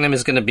 Magnum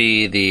is going to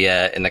be the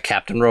in the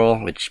captain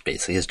role, which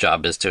basically his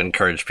job is to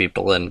encourage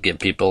people and give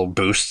people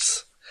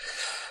boosts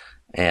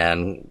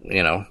and,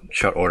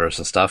 short orders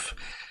and stuff.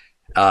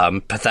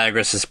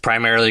 Pythagoras is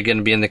primarily going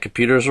to be in the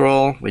computer's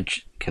role,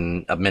 which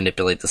can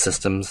manipulate the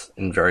systems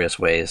in various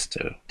ways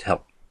to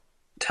help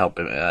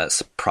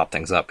prop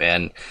things up,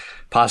 and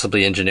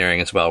possibly engineering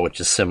as well, which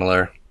is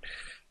similar,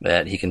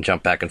 that he can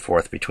jump back and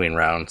forth between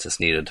rounds as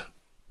needed.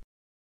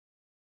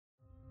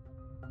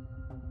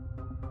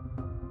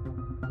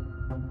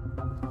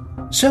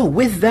 So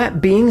with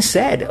that being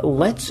said,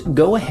 let's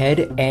go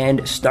ahead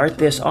and start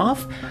this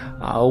off.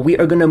 We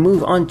are going to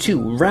move on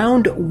to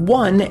round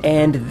 1,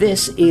 and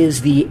this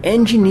is the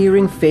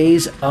engineering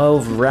phase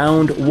of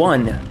round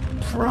 1.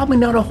 Probably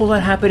not a whole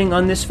lot happening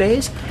on this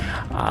phase.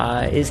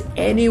 Is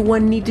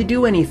anyone need to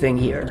do anything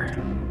here?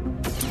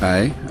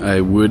 I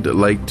would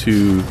like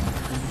to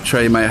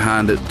try my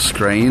hand at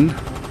scrying.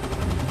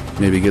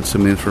 Maybe get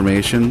some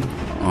information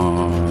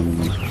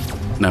on...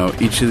 Now,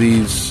 each of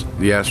these,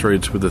 the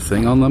asteroids with a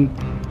thing on them,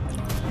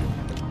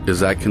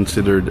 is that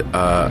considered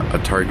a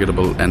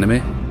targetable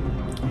enemy?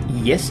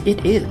 Yes,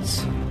 it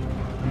is.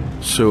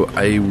 So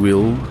I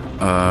will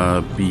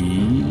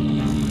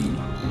be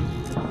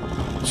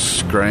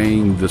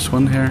scrying this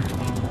one here.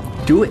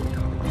 Do it.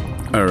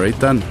 Alright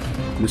then.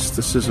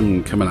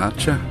 Mysticism coming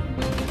at ya.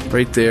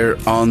 Right there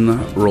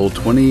on roll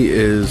 20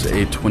 is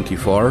a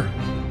 24.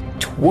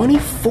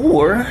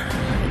 24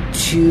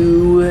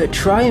 to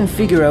try and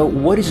figure out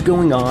what is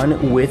going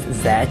on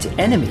with that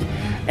enemy.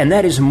 And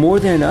that is more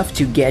than enough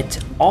to get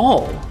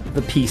all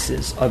the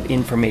pieces of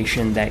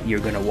information that you're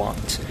going to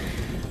want.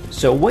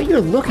 So what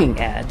you're looking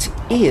at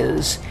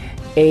is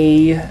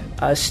a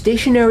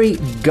stationary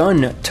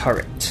gun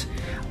turret.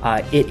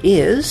 It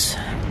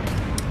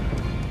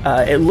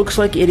looks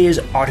like it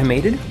is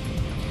automated.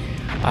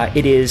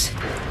 It is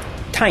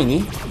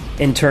tiny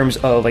in terms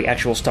of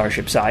actual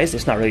starship size.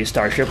 It's not really a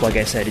starship. Like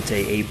I said, it's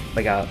a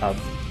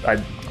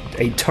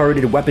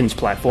turreted weapons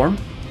platform.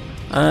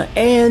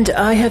 And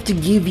I have to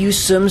give you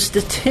some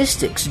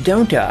statistics,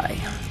 don't I?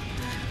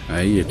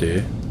 Aye, you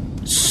do.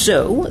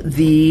 So,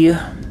 the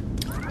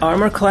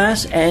armor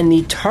class and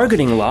the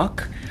targeting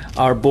lock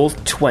are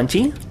both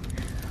 20.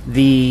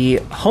 The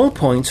hull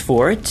points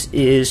for it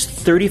is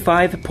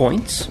 35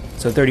 points,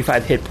 so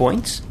 35 hit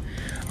points.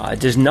 It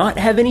does not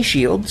have any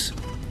shields.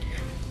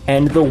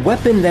 And the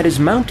weapon that is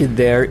mounted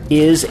there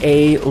is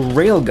a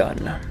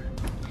railgun.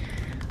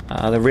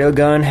 The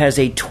railgun has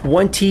a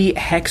 20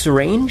 hex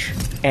range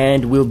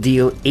and will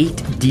deal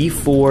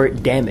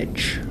 8d4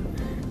 damage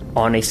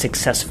on a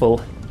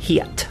successful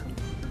hit.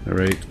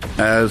 Alright.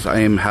 As I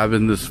am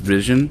having this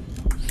vision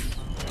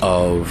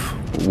of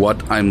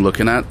what I'm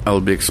looking at,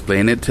 I'll be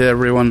explaining it to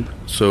everyone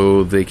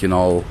so they can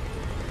all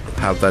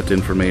have that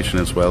information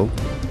as well.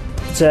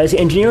 So as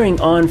engineering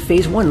on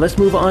phase 1, let's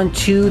move on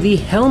to the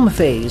helm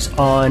phase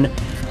on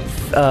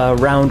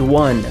round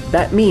 1.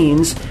 That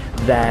means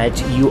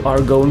that you are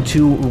going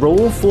to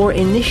roll for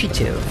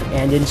initiative,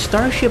 and in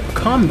Starship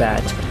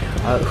Combat,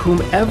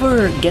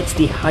 whomever gets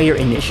the higher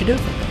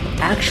initiative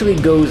actually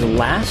goes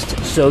last,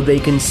 so they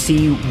can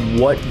see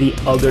what the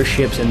other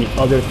ships and the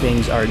other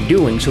things are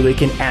doing, so they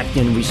can act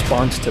in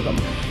response to them.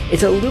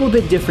 It's a little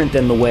bit different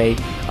than the way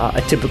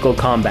a typical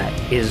combat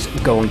is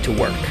going to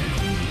work.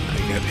 I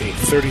get a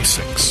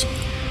 36.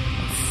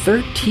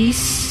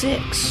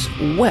 36.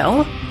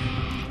 Well,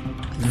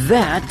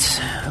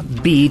 that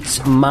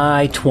beats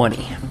my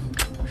 20.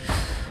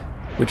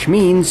 Which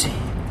means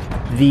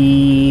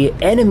the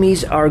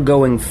enemies are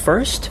going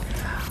first,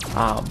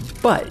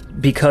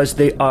 but because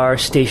they are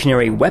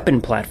stationary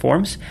weapon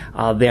platforms,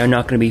 they are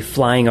not going to be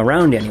flying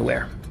around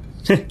anywhere.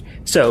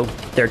 So,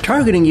 they're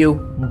targeting you,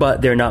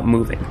 but they're not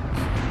moving.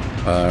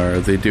 Are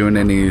they doing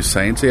any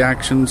sciencey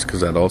actions?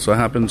 Because that also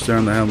happens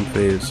during the helm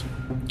phase.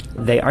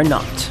 They are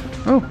not.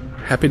 Oh,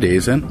 happy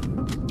days then.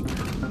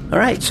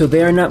 Alright, so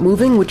they are not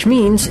moving, which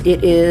means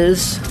it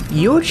is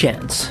your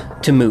chance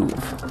to move.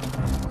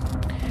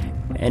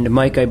 And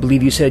Mike, I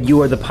believe you said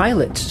you are the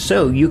pilot,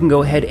 so you can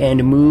go ahead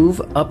and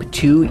move up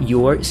to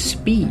your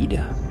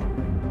speed.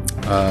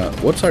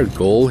 What's our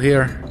goal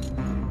here?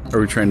 Are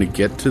we trying to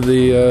get to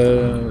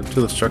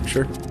the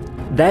structure?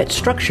 That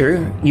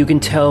structure, you can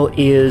tell,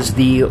 is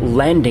the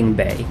landing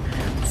bay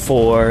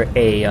for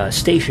a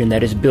station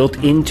that is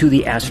built into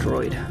the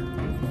asteroid.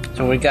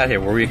 So when we got here,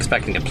 were we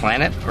expecting a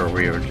planet, or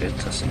were we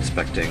just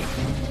expecting...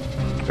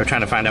 We're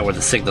trying to find out where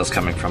the signal's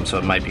coming from, so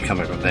it might be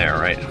coming from there,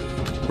 right?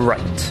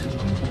 Right.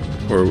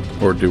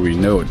 Or do we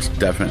know it's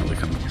definitely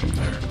coming from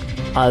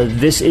there?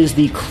 This is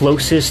the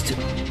closest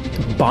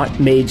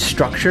bot-made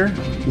structure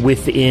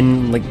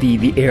within like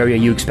the area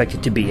you expect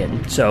it to be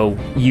in. So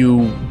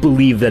you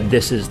believe that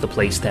this is the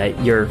place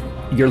that you're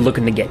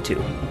looking to get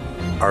to.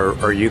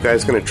 Are you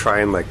guys going to try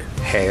and like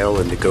hail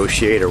and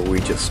negotiate, or are we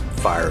just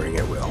firing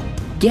at Will?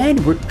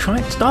 Again, we're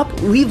trying to stop.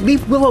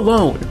 Leave Will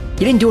alone.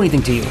 He didn't do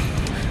anything to you.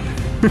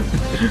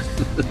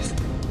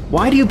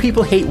 Why do you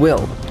people hate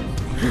Will?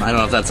 I don't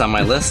know if that's on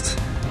my list.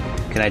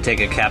 Can I take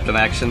a captain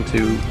action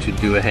to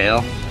do a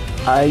hail?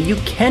 You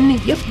can.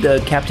 Yep,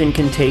 the captain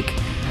can take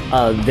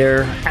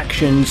their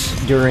actions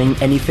during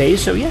any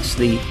phase. So yes,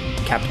 the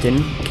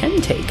captain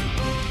can take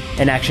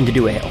an action to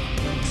do a hail.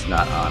 It's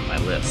not on my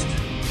list.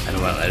 I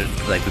don't want.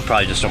 We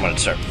probably just don't want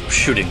to start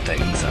shooting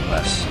things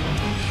unless.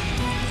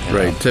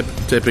 Right.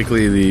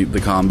 Typically,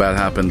 the combat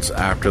happens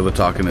after the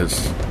talking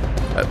has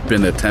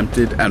been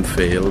attempted and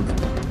failed.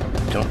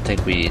 Don't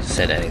think we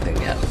said anything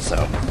yet.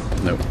 So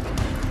no.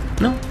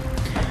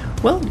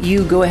 Well,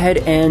 you go ahead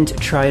and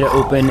try to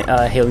open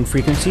hailing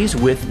frequencies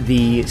with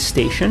the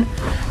station,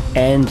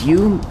 and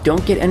you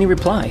don't get any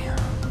reply.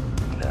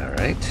 All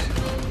right.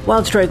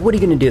 Wildstrike, what are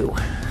you going to do?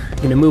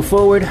 Going to move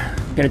forward?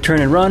 Going to turn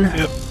and run?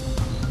 Yep.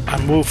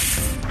 I'm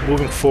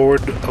moving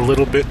forward a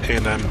little bit,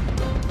 and I'm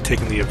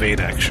taking the evade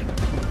action.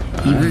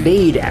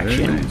 Evade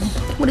action? Nice.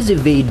 What does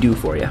evade do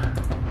for you?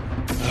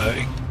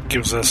 It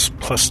gives us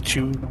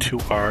 +2 to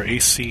our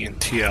AC and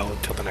TL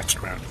until the next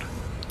round.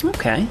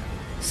 Okay.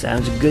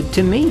 Sounds good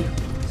to me.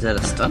 Is that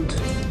a stunt?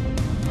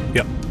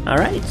 Yep.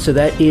 Alright, so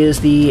that is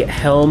the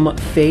Helm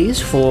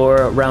phase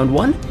for round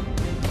 1.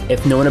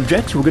 If no one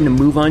objects, we're going to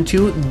move on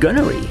to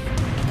Gunnery.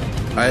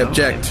 I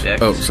object.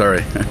 Oh,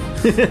 sorry.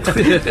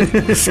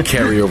 It's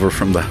carryover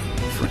from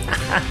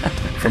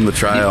the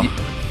trial.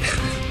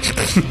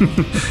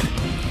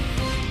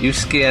 You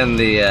scan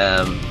the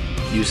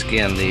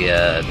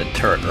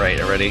turret,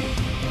 right, already?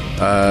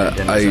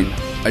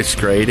 I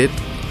scrayed it,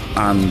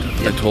 and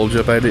I told you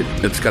about it.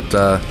 It's got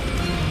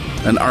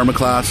an armor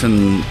class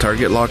and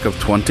target lock of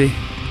 20.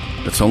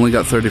 It's only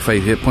got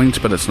 35 hit points,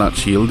 but it's not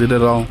shielded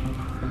at all.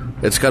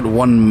 It's got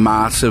one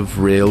massive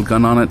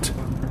railgun on it,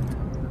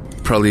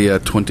 probably a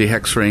 20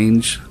 hex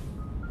range,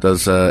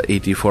 does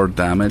 84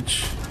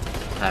 damage.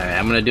 Alright,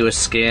 I'm going to do a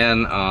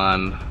scan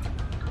on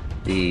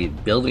the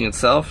building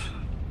itself.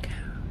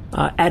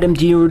 Adam,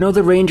 do you know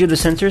the range of the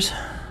sensors?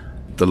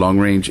 The long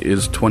range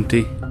is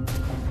 20.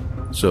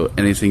 So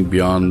anything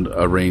beyond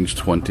a range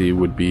 20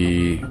 would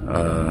be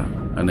a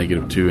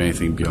 -2.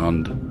 Anything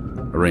beyond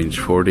a range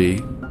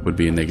 40 would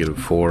be a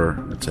 -4,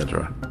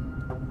 etc.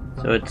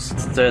 So it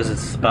says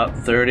it's about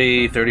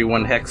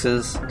 31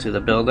 hexes to the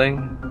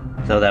building.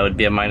 So that would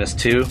be a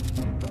 -2.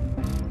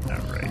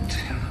 Alright.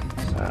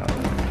 So,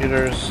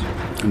 computers.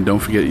 And don't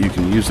forget you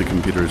can use the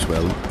computer as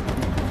well.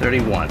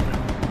 31.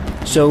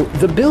 So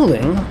the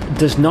building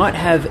does not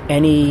have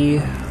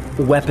any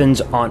weapons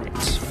on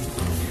it.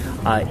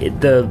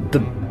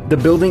 The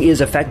building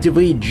is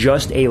effectively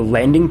just a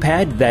landing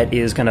pad that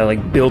is kind of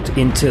like built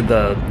into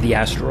the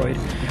asteroid.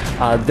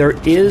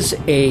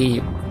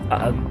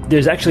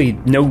 There's actually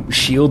no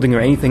shielding or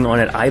anything on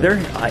it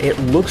either. It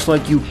looks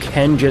like you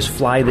can just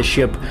fly the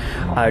ship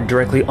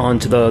directly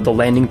onto the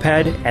landing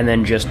pad and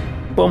then just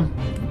boom,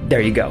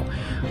 there you go.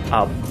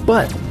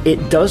 But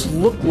it does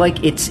look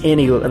like it's in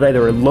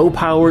either a low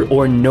power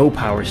or no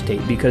power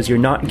state, because you're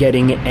not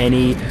getting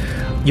any.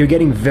 You're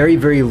getting very,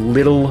 very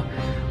little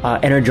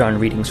energon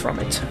readings from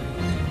it.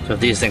 So if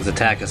these things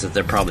attack us,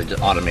 they're probably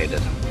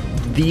automated.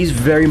 These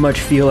very much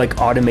feel like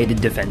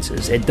automated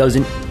defenses. It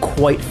doesn't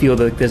quite feel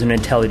like there's an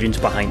intelligence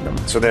behind them.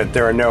 So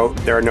there are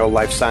no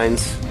life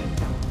signs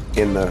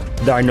in the.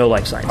 There are no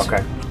life signs.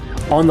 Okay.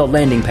 On the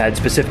landing pad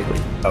specifically.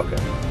 Okay.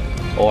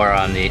 Or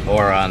on the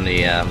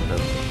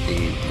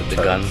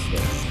gun.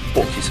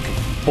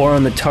 Or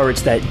on the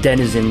turrets that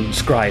Denizen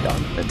scryed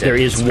on. There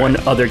is one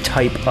other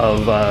type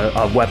of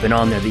weapon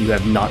on there that you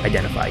have not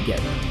identified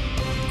yet.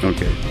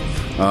 Okay.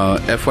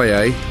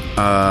 FYI,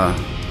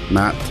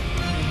 Matt,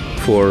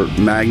 for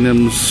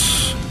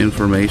Magnum's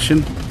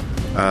information,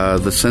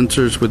 the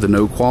sensors with the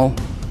no-qual,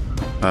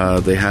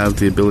 they have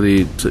the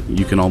ability to,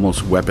 you can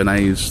almost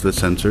weaponize the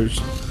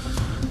sensors.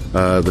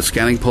 The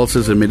scanning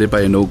pulses emitted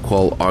by a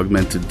no-qual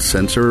augmented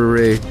sensor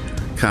array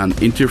can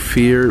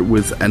interfere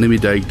with enemy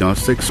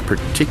diagnostics,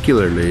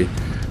 particularly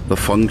the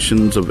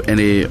functions of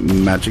any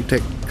magic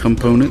tech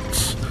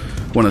components.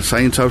 When a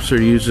science officer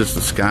uses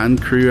the scan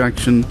crew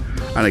action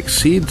and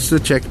exceeds the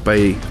check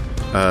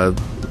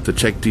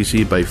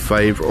DC by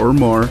 5 or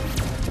more,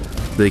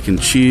 they can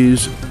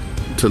choose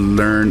to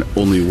learn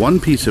only one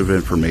piece of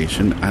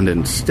information and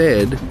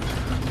instead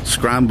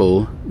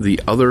scramble the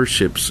other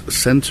ship's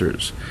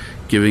sensors,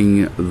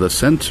 giving the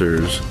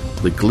sensors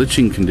the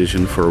glitching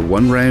condition for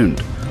 1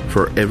 round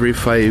for every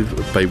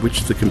 5 by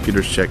which the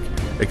computer's check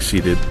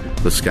exceeded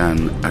the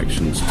scan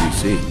actions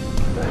DC.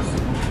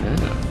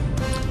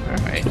 All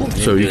right.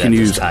 So you can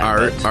use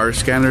our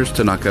scanners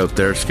to knock out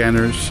their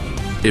scanners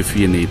if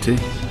you need to.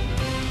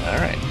 All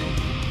right.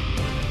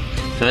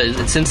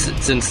 So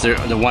since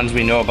the ones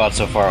we know about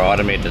so far are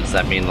automated, does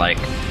that mean like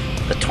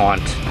the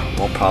taunt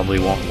probably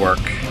won't work?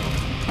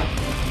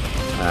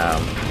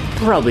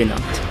 Probably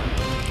not.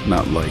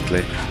 Not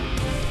likely.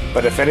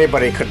 But if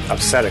anybody could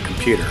upset a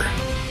computer,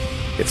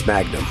 it's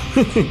Magnum.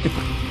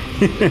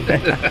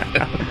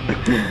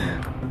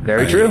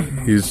 Very true.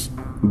 He's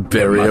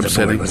very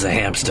upsetting. It was a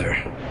hamster.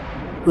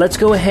 Let's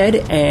go ahead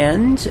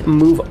and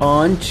move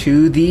on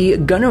to the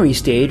gunnery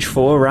stage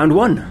for round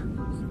 1.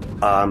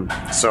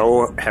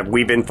 So, have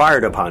we been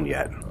fired upon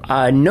yet?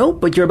 No,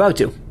 but you're about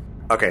to.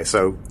 Okay,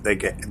 so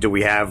do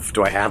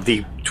I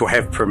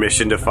have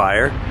permission to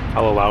fire?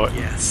 I'll allow it.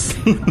 Yes.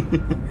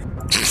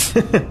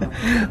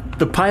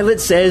 The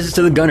pilot says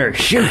to the gunner,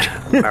 shoot!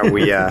 Are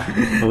we,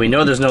 We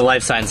know there's no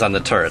life signs on the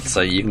turret,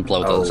 so you can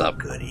blow those up.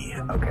 Goody.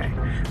 Okay.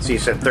 So you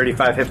said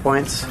 35 hit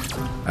points?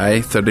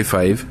 Aye,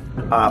 35.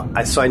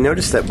 So I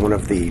noticed that one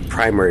of the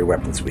primary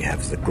weapons we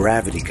have is the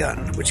gravity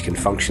gun, which can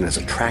function as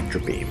a tractor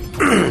beam.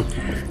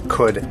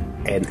 Could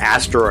an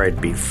asteroid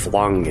be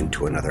flung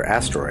into another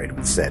asteroid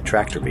with said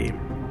tractor beam?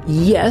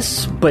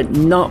 Yes, but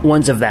not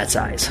ones of that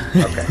size.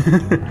 Okay.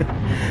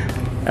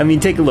 I mean,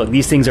 take a look.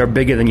 These things are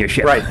bigger than your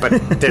ship. Right, but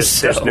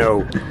there's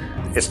no...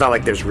 It's not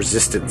like there's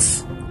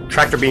resistance.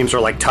 Tractor beams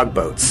are like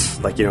tugboats.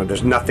 Like,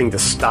 there's nothing to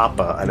stop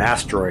an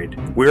asteroid.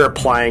 We're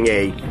applying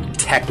a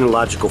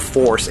technological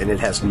force, and it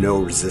has no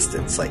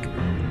resistance. Like,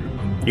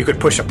 you could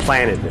push a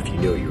planet if you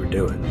knew what you were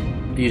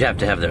doing. You'd have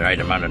to have the right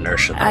amount of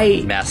inertia.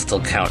 Mass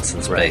still counts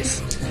in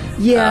space.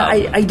 Yeah,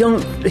 I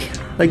don't...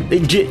 Like,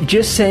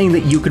 just saying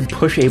that you could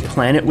push a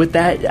planet with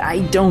that, I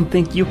don't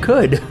think you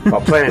could.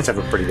 Well, planets have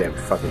a pretty damn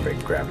fucking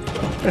big gravity.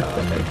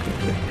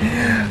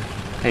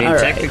 I mean,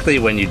 technically,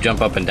 when you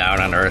jump up and down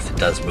on Earth, it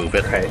does move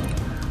it. Right.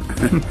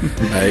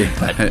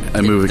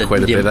 I move it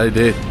quite a bit. I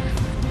did.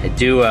 I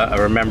do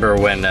remember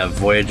when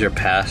Voyager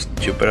passed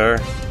Jupiter,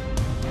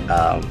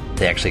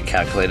 they actually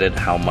calculated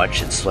how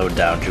much it slowed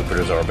down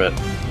Jupiter's orbit.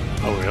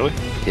 Oh, really?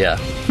 Yeah.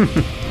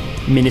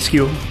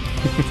 Minuscule.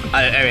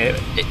 I mean,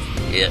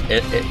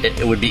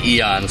 it would be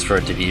eons for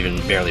it to be even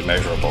barely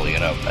measurable,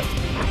 But.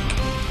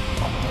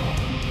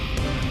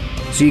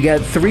 So you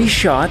got 3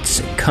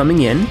 shots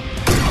coming in.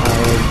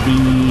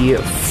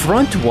 The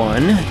front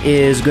one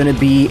is going to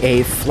be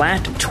a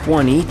flat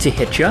 20 to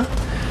hit you.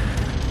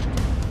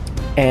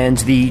 And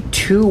the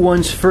 2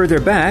 ones further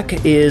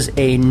back is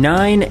a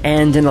 9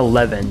 and an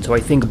 11. So I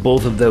think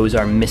both of those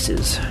are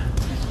misses.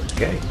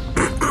 Okay.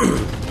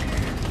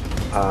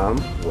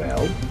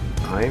 Well,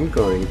 I'm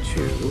going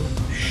to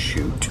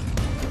shoot.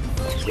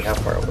 Let's see how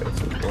far away.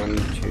 So 1,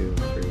 2,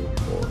 3,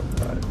 4,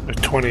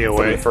 5. 20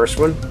 away. From the first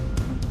one?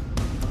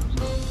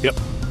 Yep.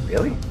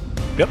 Really?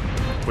 Yep.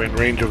 We're in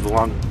range of the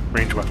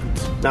long-range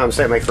weapons. No, I'm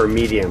saying like for a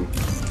medium.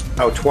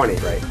 Oh, 20,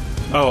 right?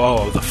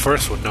 Oh, the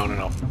first one.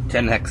 No.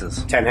 10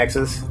 hexes. 10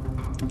 hexes?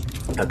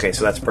 Okay,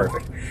 so that's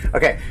perfect.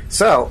 Okay,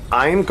 so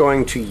I'm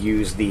going to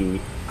use the...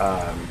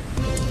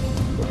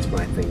 what's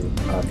my thing?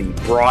 The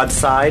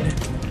broadside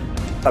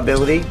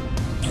ability,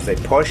 which is a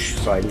push.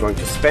 So I'm going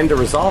to spend a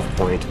resolve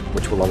point,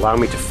 which will allow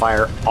me to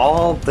fire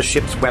all the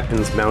ship's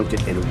weapons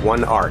mounted in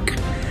one arc,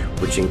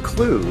 which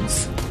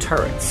includes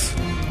turrets.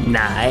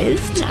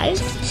 Nice.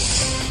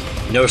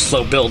 No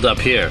slow build up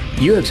here.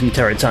 You have some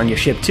turrets on your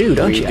ship too,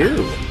 don't you? We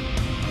do.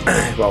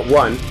 Well,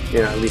 one,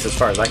 at least as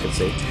far as I can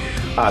see.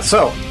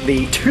 So,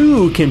 the...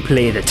 2 can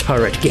play the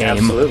turret game.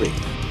 Absolutely.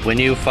 When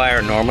you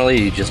fire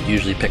normally, you just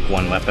usually pick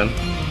one weapon.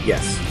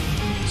 Yes.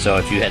 So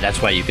if you had,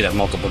 that's why you could have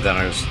multiple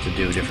gunners to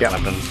do different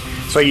weapons.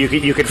 So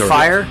you could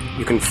fire.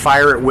 You can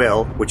fire at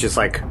will, which is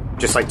like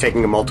just like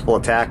taking a multiple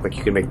attack. Like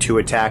you can make 2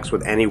 attacks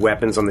with any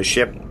weapons on the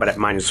ship, but at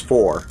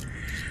 -4.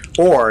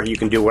 Or you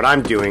can do what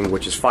I'm doing,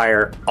 which is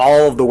fire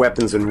all of the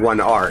weapons in one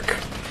arc,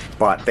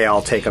 but they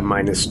all take a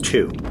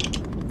 -2.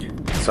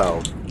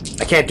 So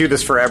I can't do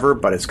this forever,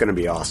 but it's going to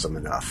be awesome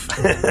enough.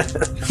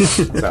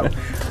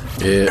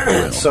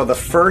 So the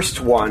first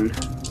one,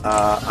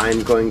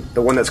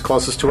 the one that's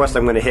closest to us,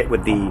 I'm going to hit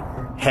with the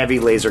heavy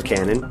laser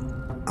cannon,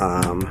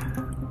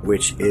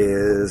 which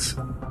is,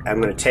 I'm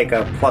going to take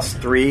a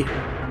 +3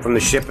 from the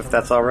ship, if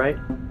that's all right.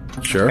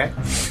 Sure. Okay.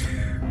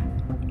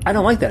 I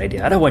don't like that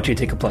idea. I don't want you to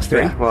take a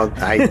 +3. Yeah, well,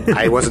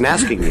 I wasn't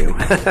asking you.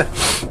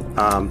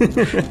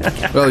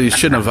 Well, you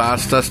shouldn't have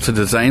asked us to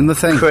design the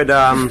thing.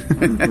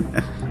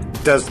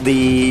 Does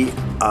the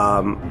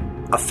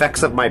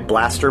effects of my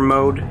blaster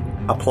mode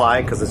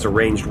apply because it's a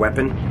ranged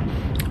weapon?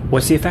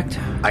 What's the effect?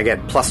 I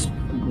get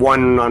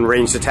 +1 on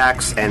ranged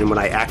attacks, and when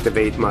I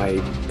activate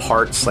my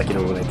parts, like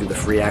when I do the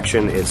free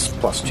action, it's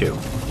 +2.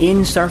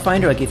 In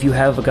Starfinder, like if you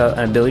have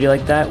an ability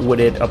like that,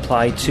 would it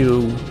apply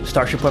to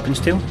Starship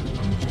weapons too?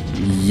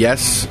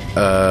 Yes,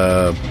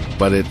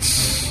 but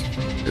it's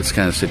it's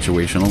kind of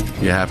situational.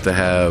 You have to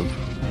have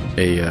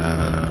a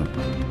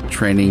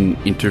training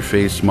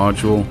interface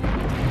module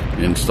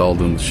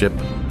installed in the ship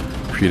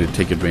for you to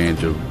take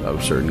advantage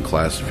of certain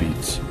class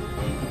feats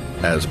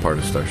as part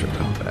of Starship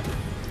Combat.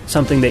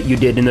 Something that you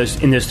did in those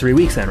 3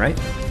 weeks, then, right?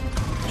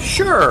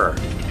 Sure.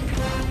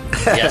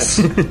 Yes.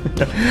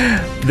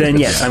 Then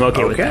yes, I'm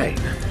okay with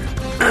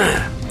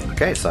that.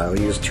 Okay, so I'll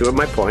use 2 of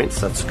my points.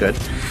 That's good.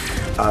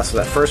 So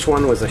that first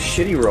one was a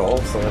shitty roll.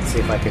 So let's see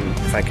if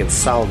I can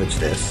salvage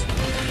this.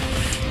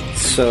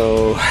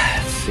 So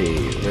let's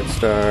see, Red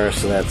Star.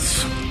 So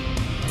that's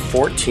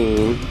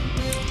 14.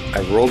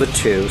 I rolled a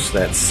 2, so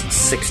that's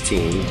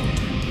 16.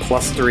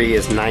 Plus 3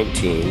 is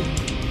 19.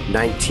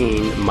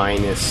 19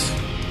 minus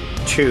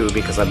 2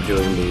 because I'm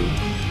doing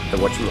the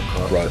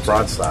whatchamacallit, the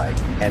broadside,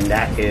 and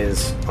that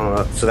is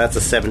so that's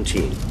a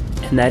 17.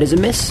 And that is a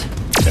miss.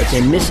 That's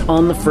a miss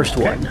on the first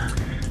one.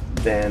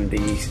 Then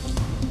the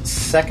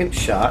second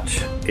shot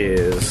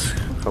is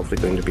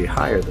hopefully going to be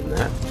higher than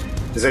that.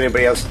 Does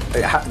anybody else?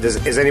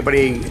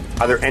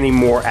 Are there any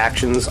more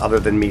actions other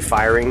than me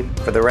firing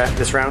for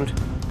this round?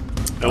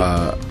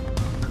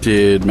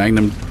 Did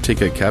Magnum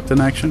take a captain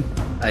action?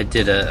 I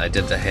did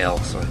the hail,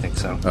 so I think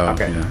so. Oh,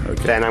 Okay. yeah,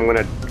 okay. Then I'm going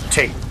to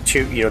take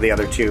 2, the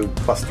other 2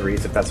 plus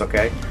 3s, if that's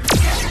okay.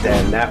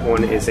 Then that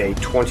one is a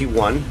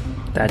 21.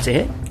 That's a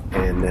hit.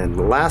 And then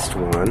the last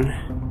one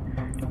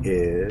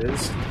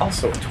is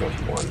also a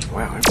 21.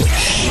 Wow, I rolled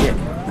shit on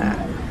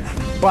that.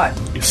 But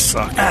You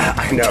suck.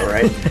 I know,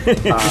 right?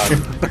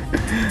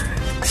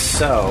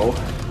 So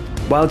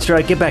Wild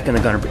Strike, get back in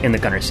the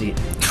gunner seat.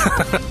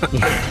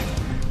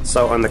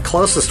 So on the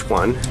closest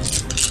one,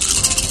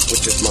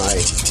 which is my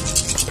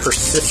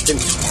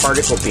persistent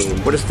particle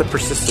beam. What does the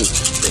persistent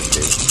thing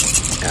do,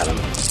 Adam?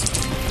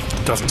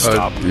 Doesn't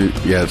stop.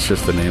 Yeah, it's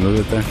just the name of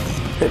it there.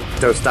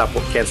 Don't stop,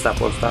 can't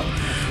stop, won't stop.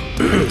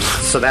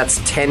 So that's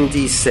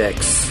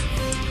 10d6.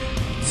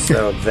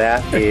 So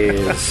that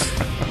is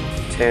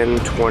 10,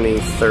 20,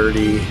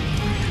 30,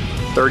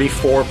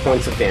 34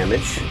 points of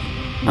damage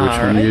Which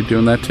one are you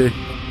doing that to?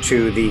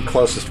 to the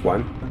closest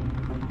one.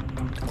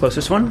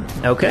 Closest one?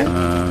 Okay.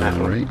 That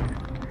one. Right.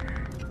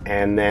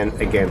 And then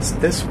against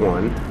this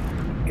one,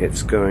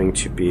 it's going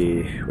to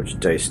be... Which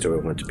dice do I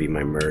want to be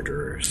my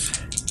murderers?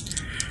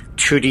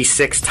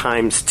 2d6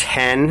 times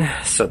 10,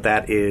 so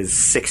that is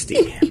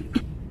 60.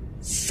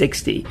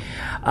 60.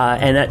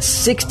 And that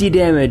 60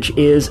 damage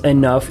is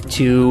enough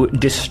to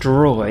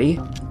destroy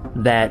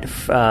that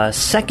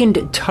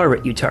second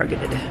turret you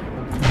targeted.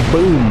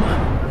 Boom.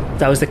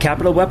 That was the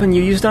capital weapon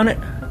you used on it?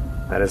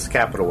 That is a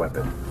capital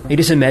weapon. You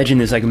just imagine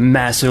this like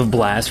massive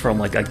blast from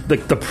like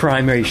the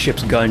primary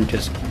ship's gun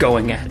just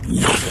going at it.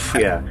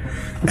 Yeah.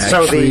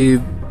 Actually,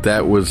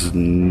 that was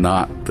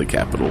not the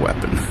capital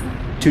weapon.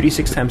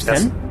 2d6 times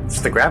 10? It's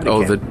the gravity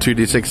Oh, cannon. the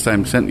 2d6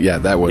 times 10? Yeah,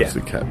 that was Yeah.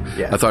 the cap.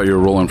 Yeah. I thought you were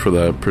rolling for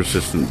the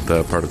persistent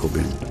particle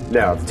beam.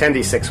 No, the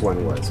 10d6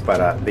 one was,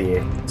 but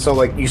so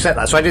like you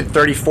said, so I did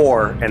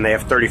 34, and they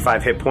have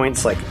 35 hit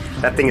points. Like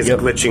that thing is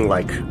glitching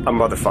like a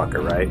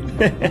motherfucker, right?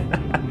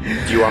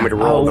 Do you want me to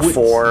roll the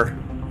four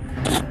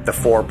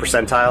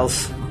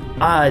percentiles?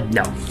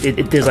 No.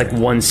 There's like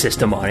one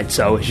system on it,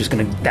 so it's just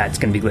that's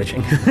gonna be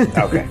glitching.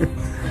 Okay.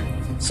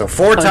 So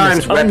 4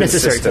 times weapon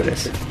unnecessary system. for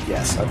this.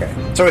 Yes. Okay.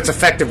 So it's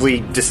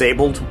effectively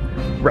disabled.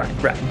 Right.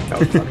 Oh,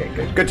 okay.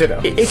 Good. Good to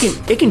know.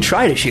 It can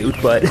try to shoot,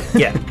 but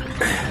Yeah.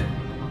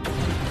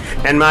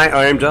 And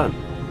I am done.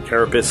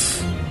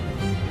 Carapace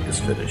is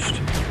finished.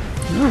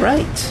 all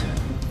right.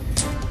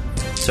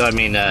 So I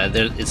mean,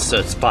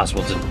 it's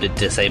possible to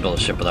disable a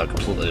ship without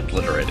completely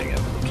obliterating it.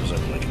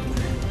 Presumably.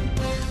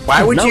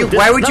 Why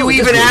would you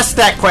even ask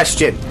that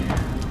question?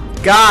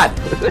 God.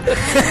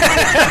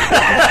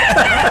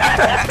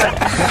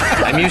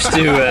 I'm used to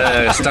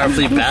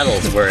Starfleet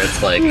battles where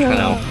it's like,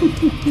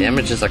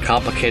 damage is a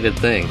complicated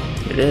thing.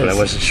 It is. But I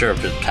wasn't sure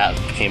if it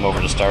came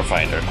over to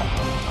Starfinder.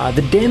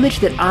 The damage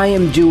that I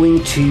am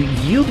doing to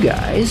you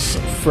guys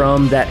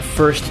from that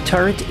first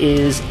turret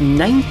is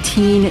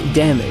 19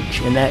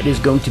 damage, and that is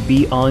going to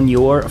be on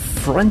your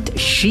front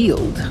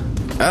shield.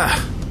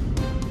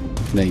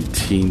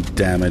 19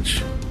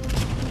 damage.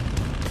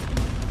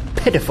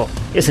 Pitiful,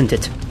 isn't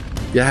it?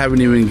 You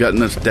haven't even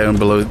gotten us down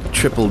below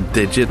triple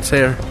digits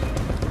here.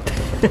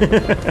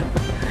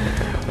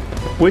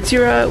 What's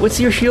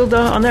your shield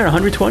on there?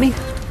 120?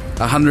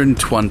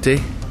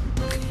 120.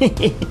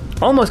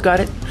 Almost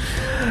got it.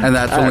 And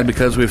that's only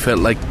because we felt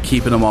like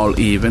keeping them all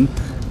even.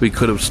 We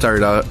could have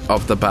started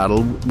off the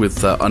battle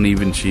with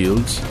uneven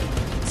shields.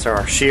 So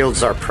our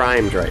shields are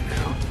primed right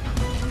now.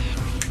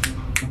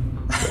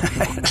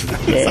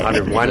 It's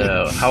 101.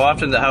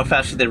 So how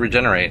fast do they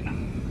regenerate?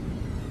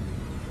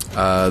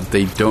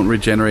 They don't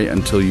regenerate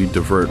until you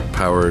divert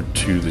power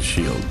to the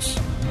shields.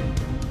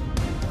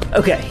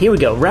 Okay, here we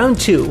go. Round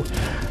 2.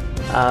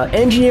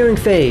 Engineering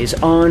phase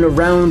on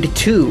round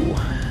 2.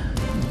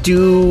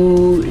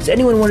 Does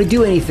anyone want to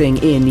do anything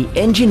in the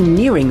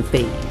engineering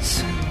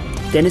phase?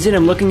 Denizen,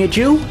 I'm looking at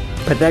you.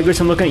 Pythagoras,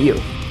 I'm looking at you.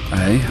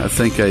 I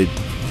think I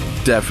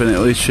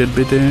definitely should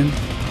be doing.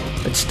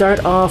 Let's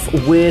start off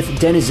with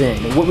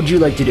Denizen. What would you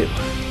like to do?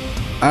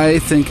 I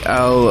think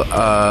I'll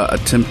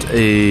attempt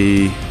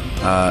an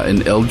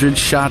Eldritch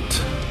shot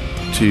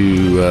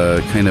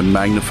to kind of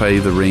magnify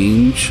the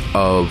range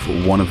of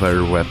one of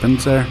our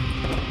weapons there.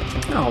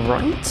 All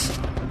right.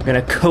 We're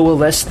going to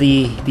coalesce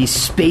the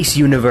space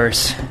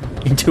universe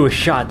into a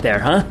shot there,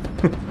 huh?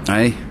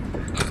 Aye.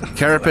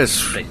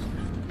 Carapace,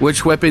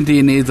 which weapon do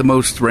you need the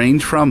most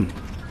range from?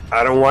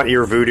 I don't want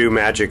your voodoo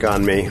magic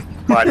on me.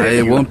 But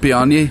It won't be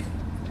on you?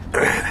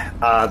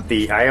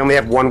 I only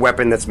have one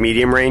weapon that's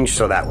medium range,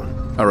 so that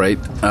one. All right,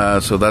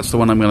 so that's the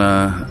one I'm going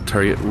to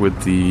target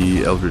with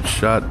the Eldritch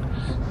Shot.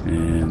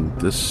 And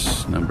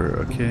this number,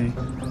 okay.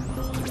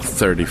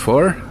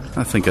 34.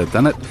 I think I've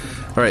done it.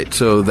 All right,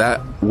 so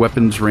that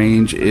weapon's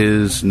range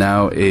is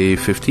now a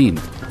 15.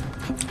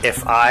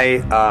 If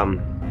I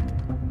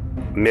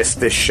miss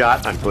this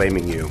shot, I'm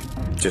blaming you.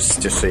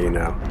 Just so you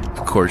know.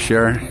 Of course you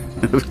are.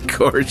 Of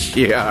course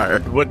you are.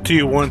 What do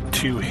you want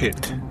to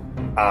hit?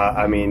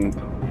 I mean,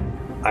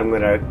 I'm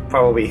going to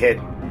probably hit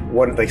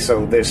one, like,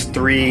 so there's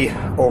 3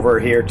 over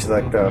here to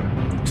like to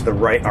the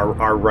right,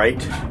 our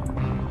right.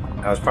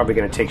 I was probably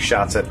going to take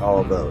shots at all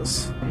of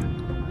those.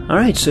 All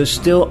right, so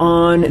still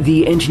on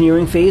the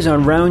engineering phase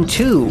on round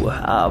 2.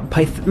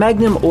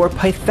 Magnum or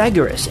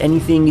Pythagoras,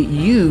 anything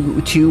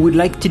you two would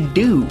like to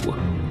do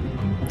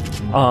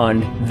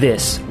on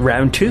this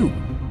round 2?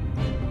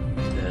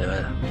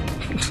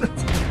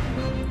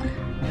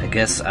 I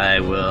guess I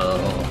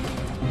will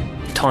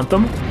Taunt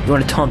them? You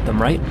want to taunt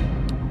them, right?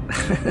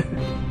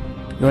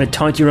 You want to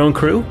taunt your own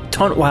crew?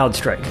 Taunt Wild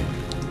Strike.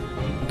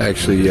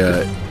 Actually,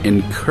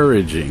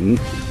 encouraging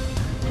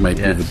might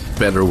be the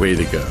better way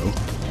to go.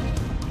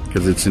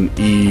 Because it's an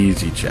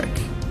easy check.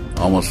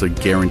 Almost a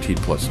guaranteed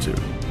 +2.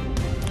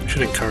 You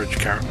should encourage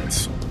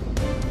Carapace.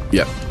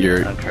 Yep,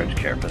 I'll encourage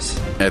Carapace.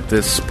 at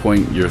this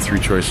point, your 3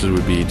 choices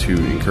would be to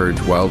encourage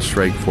Wild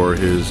Strike for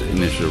his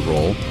initiative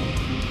roll,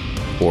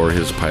 or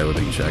his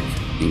piloting check.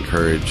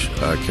 Encourage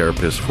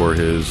Carapace for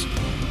his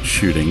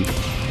shooting,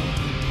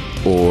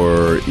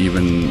 or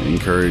even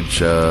encourage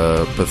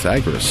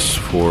Pythagoras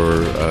for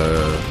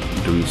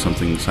doing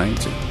something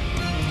sciencey.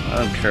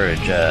 I'll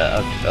encourage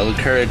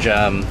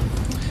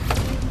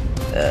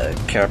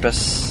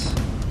Carapace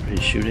for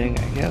his shooting,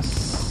 I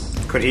guess.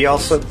 Could he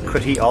also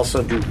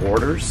do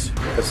orders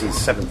because he's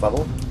 7th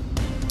level?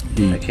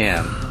 He I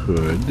can.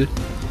 could.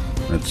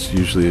 That's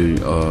usually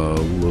a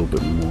little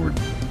bit more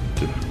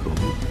difficult.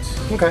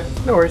 Okay,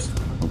 no worries.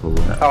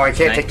 Oh, I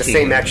can't take the 19,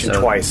 same action so-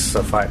 twice.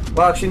 So if I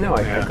actually no,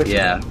 I could.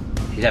 Yeah,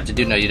 you'd have to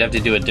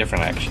do a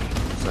different action.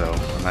 So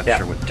I'm not Yeah.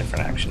 sure what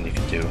different action you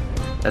could do.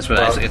 That's what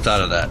I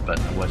thought of that, but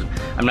I wasn't.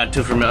 I'm not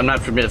too familiar. I'm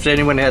not familiar. If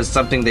anyone has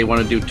something they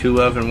want to do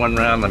 2 of in one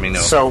round, let me know.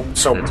 So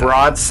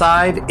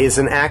broadside is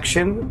an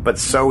action, but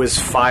so is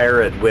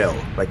fire at will.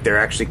 Like they're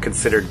actually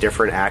considered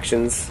different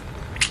actions.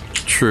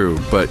 True,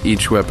 but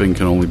each weapon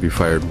can only be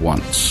fired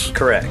once.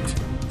 Correct.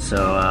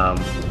 So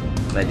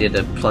I did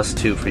a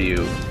 +2 for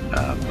you,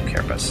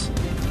 Carapace.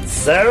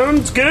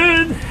 Sounds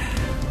good.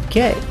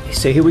 Okay,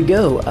 so here we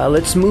go.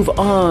 Let's move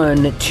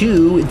on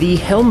to the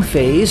helm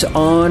phase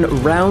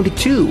on round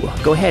 2.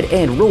 Go ahead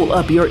and roll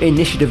up your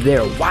initiative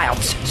there. Wild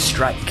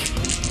Strike.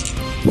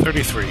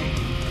 33.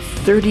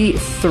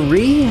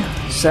 33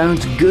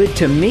 sounds good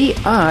to me.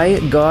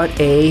 I got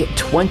a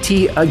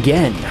 20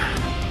 again.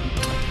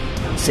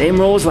 Same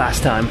roll as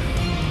last time,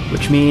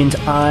 which means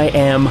I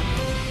am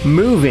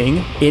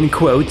moving, in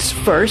quotes,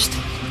 first.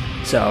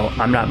 So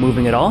I'm not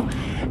moving at all.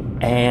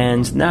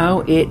 And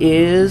now it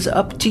is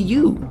up to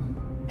you.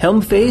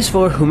 Helm phase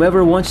for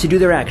whomever wants to do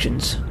their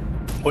actions.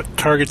 What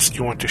targets do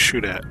you want to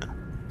shoot at?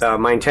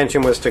 My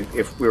intention was to,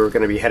 if we were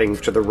going to be heading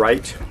to the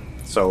right.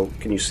 So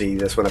can you see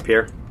this one up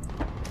here?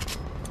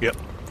 Yep.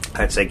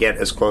 I'd say get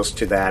as close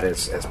to that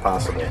as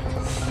possible.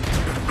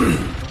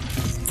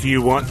 Do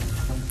you want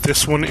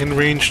this one in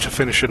range to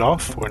finish it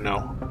off, or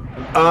no?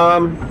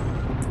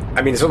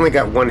 I mean, it's only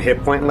got 1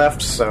 hit point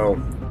left,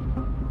 so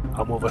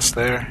I'll move us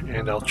there,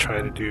 and I'll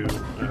try to do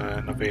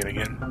an evade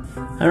again.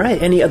 All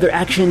right, any other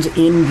actions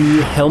in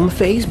the helm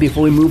phase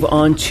before we move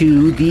on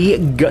to the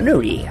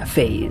gunnery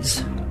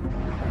phase?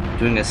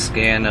 Doing a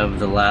scan of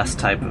the last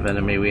type of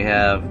enemy we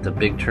have, the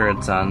big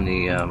turrets on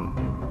the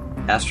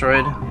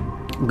asteroid.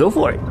 Go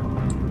for it.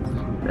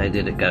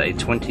 Got a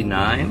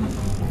 29.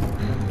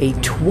 A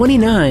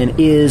 29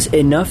 is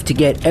enough to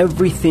get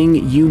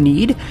everything you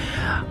need.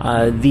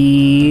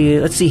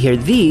 Let's see here.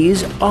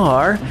 These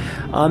are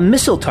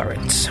missile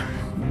turrets.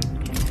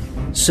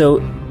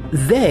 So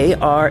they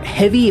are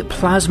heavy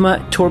plasma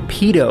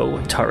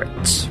torpedo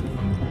turrets.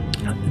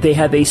 They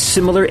have a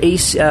similar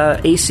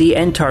AC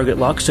and target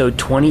lock, so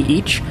 20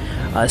 each.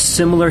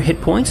 Similar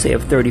hit points, they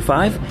have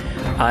 35,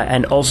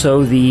 and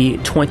also the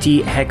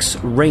 20 hex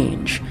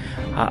range.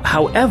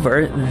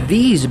 However,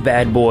 these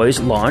bad boys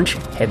launch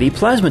heavy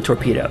plasma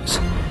torpedoes.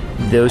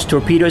 Those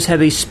torpedoes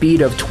have a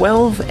speed of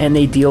 12, and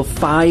they deal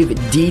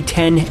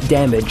 5d10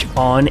 damage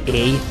on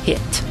a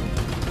hit.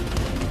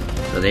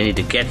 So they need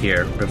to get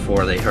here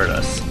before they hurt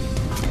us.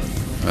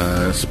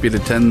 Speed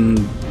of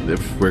 10,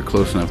 if we're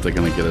close enough, they're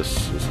going to get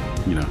us,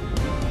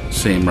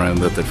 same round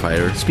that they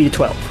fire. Speed of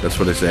 12. That's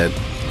what I said.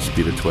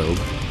 Speed of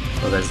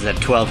 12. Well, is that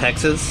 12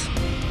 hexes?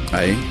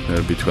 Aye, that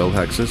would be 12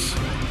 hexes.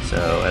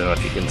 So I don't know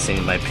if you can see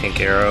my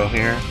pink arrow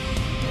here.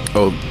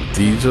 Oh,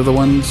 these are the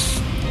ones?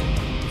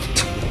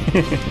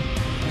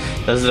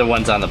 Those are the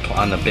ones on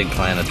the big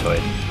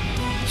planetoid.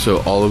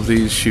 So all of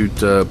these shoot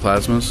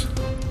plasmas?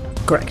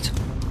 Correct.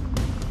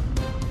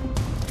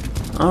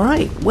 All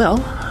right. Well,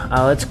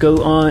 let's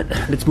go on.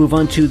 Let's move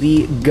on to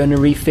the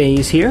gunnery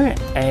phase here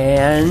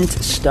and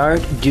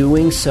start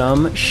doing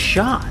some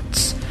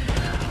shots.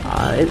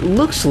 It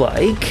looks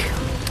like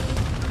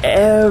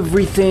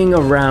everything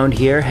around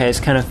here has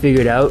kind of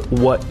figured out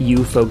what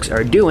you folks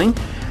are doing,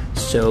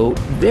 so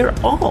they're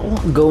all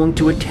going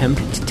to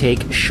attempt to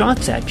take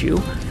shots at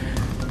you.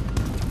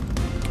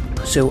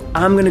 So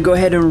I'm going to go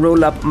ahead and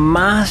roll up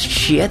my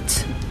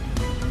shit,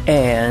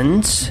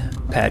 and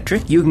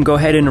Patrick, you can go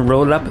ahead and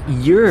roll up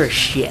your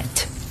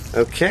shit.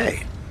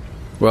 Okay.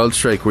 Wild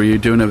Strike, were you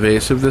doing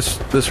evasive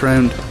this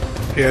round?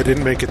 Yeah, I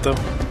didn't make it though.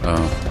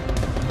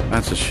 Oh,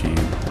 that's a shame.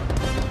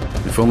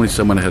 If only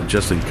someone had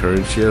just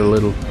encouraged you a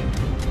little.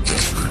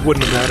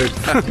 Wouldn't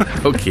have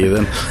mattered. Okay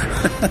then.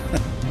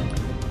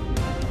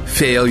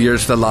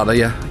 Failures, the lot of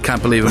you.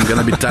 Can't believe I'm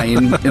going to be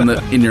dying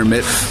in your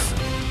midst.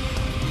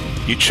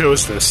 You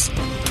chose this.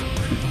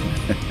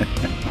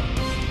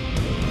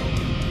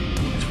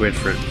 It's weird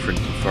for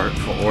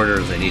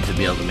orders. They need to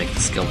be able to make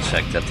the skill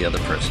check that the other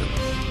person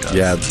does.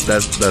 Yeah,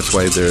 that's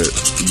why they're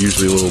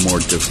usually a little more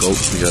difficult,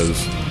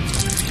 because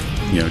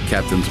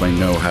captains might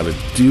know how to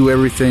do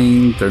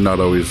everything. They're not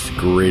always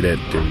great at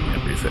doing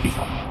everything.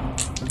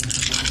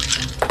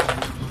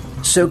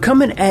 So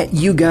coming at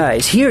you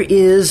guys, here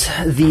is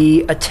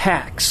the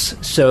attacks.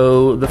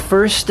 So the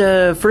first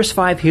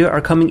 5 here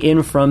are coming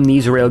in from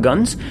these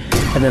railguns,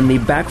 and then the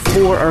back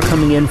 4 are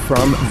coming in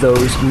from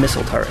those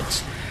missile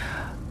turrets.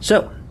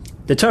 So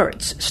the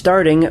turrets,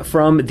 starting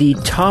from the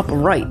top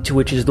right,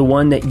 which is the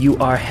one that you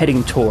are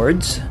heading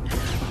towards,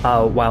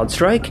 Wild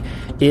Strike,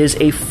 is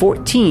a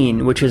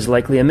 14, which is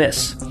likely a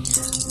miss.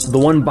 The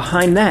one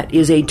behind that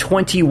is a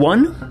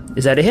 21.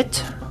 Is that a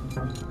hit?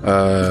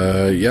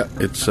 Yeah,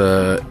 it's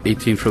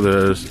 18 for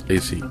the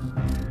AC.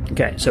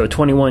 Okay, so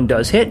 21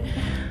 does hit.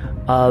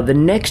 The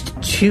next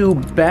 2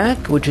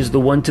 back, which is the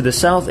one to the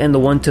south and the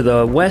one to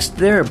the west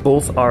there,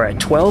 both are at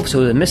 12,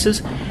 so the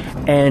misses.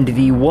 And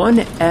the one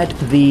at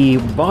the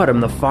bottom,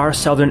 the far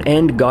southern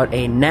end, got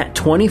a nat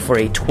 20 for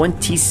a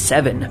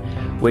 27,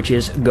 which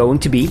is going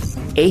to be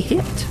a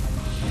hit.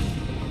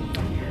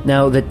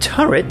 Now, the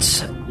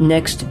turrets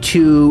next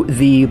to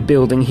the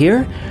building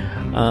here,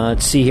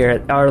 let's see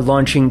here, are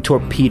launching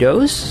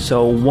torpedoes.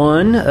 So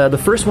the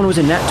first one was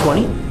a nat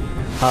 20.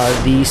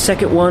 The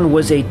second one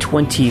was a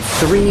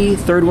 23.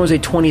 Third one was a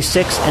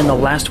 26. And the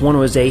last one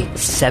was a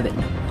 7.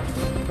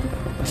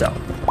 So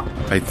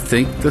I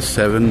think the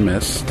 7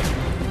 missed.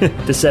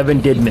 The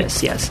 7 did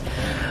miss, yes.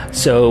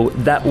 So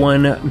that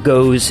one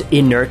goes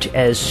inert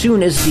as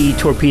soon as the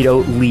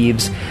torpedo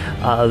leaves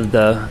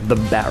the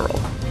barrel.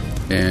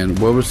 And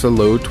what was the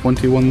low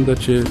 21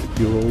 that you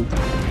rolled?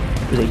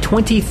 It was a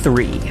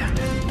 23.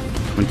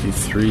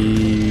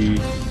 23.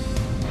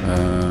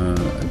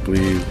 I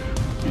believe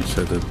you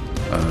said that.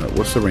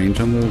 What's the range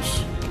on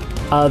those?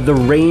 The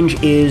range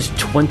is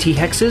 20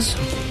 hexes.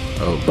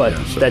 Oh, but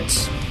yeah, so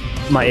that's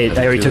my.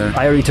 I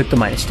already took the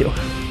 -2.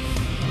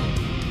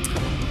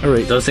 All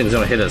right. Those things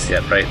don't hit us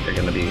yet, right? They're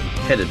going to be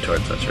headed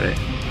towards us, right?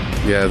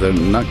 Yeah, they're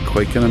not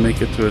quite going to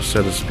make it to a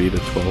set of speed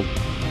of 12.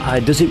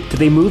 Do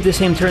they move the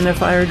same turn they're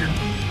fired?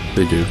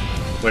 They do.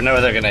 We know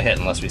they're going to hit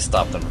unless we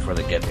stop them before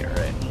they get here,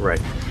 right?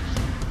 Right.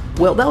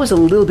 Well, that was a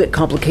little bit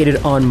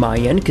complicated on my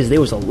end because there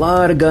was a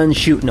lot of guns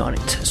shooting on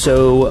it.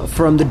 So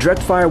from the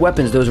direct fire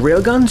weapons, those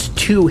railguns,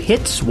 2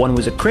 hits. 1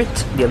 was a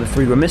crit. The other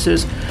 3 were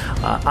misses.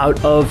 Out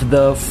of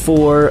the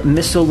 4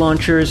 missile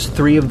launchers,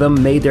 3 of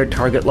them made their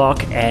target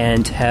lock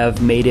and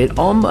have made it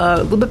a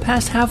little bit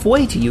past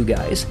halfway to you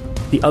guys.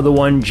 The other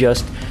one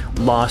just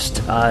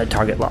lost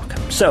target lock.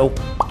 So,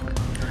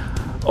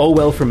 oh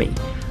well for me.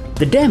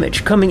 The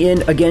damage coming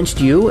in against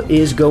you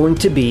is going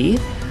to be...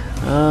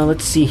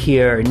 let's see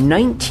here,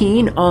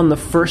 19 on the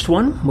first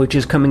one, which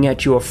is coming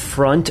at your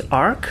front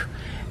arc,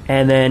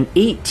 and then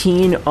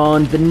 18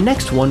 on the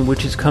next one,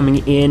 which is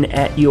coming in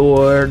at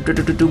your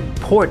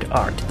port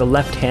arc, the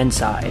left-hand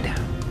side.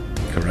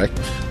 Correct.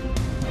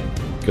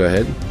 Go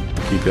ahead.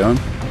 Keep going.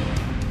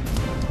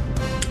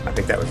 I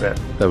think that was it.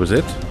 That was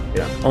it?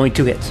 Yeah. Only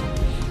 2 hits.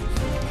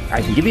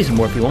 I can give you some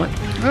more if you want.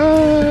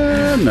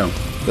 No.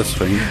 That's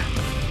fine.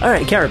 All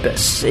right,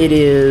 Carapace, it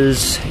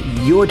is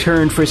your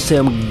turn for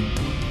some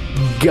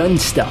gun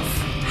stuff.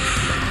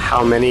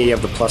 How many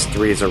of the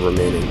 +3s are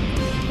remaining?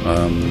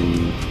 All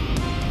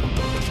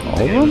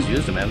The of games them?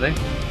 used them, have they?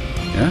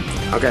 Yeah.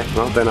 Okay,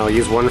 well then I'll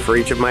use 1 for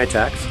each of my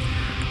attacks.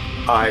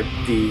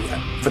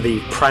 For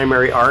the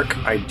primary arc,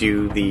 I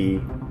do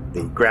the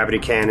gravity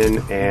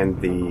cannon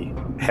and the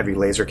heavy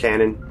laser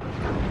cannon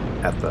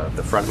at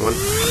the front one.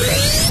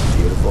 That's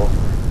beautiful.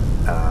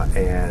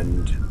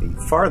 And the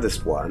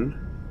farthest one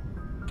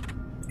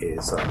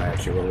is I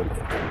actually rolled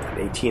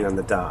an 18 on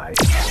the die.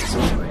 So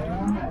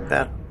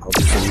that I'll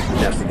do some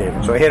nasty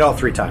damage. So I hit all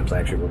 3 times. I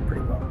actually rolled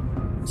pretty well.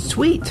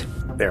 Sweet.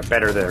 They're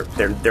better.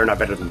 They're not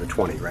better than the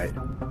 20, right?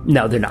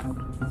 No, they're not.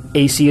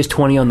 AC is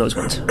 20 on those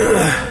ones.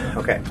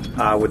 Okay.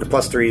 With the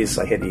plus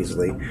 3s, I hit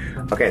easily.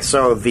 Okay,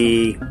 so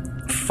the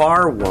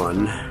far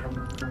one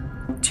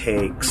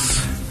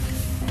takes...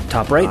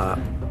 Top right?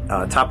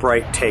 Top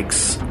right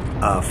takes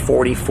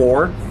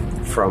 44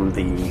 from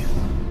the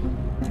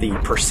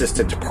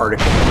persistent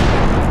particle.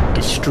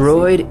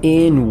 Destroyed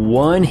in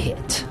 1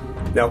 hit.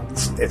 No,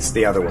 it's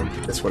the other one.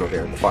 This one over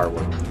here, the far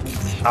one.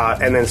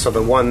 And then, so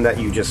the one that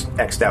you just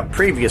X'd out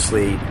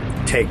previously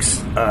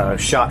takes a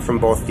shot from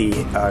both the...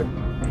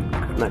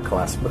 not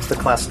class. What's the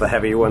class of the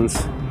heavy ones?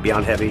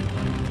 Beyond heavy?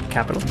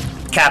 Capital.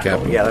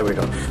 Capital. Yeah, there we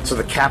go. So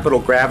the capital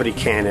gravity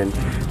cannon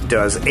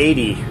does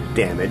 80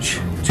 damage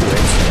to it.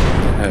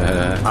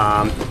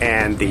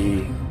 And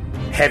the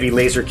heavy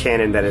laser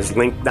cannon that is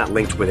not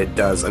linked with it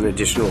does an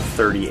additional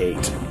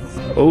 38.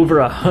 Over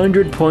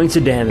 100 points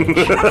of damage.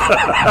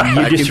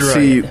 I can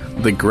see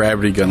the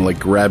gravity gun like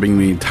grabbing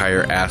the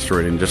entire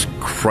asteroid and just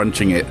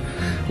crunching it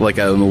like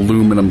an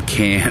aluminum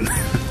can.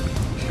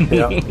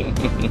 Yeah.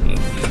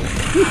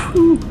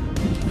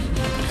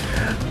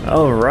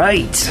 All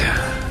right.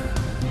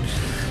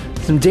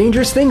 Some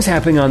dangerous things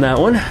happening on that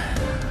one.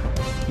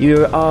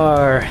 You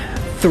are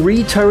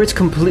 3 turrets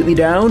completely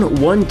down.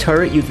 1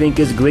 turret you think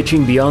is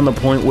glitching beyond the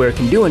point where it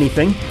can do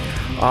anything.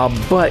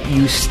 But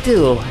you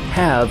still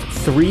have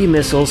 3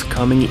 missiles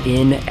coming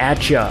in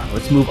at ya.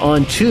 Let's move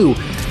on to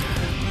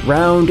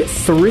round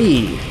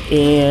 3.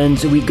 And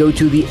we go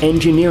to the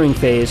engineering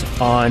phase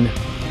on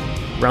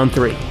round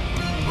 3.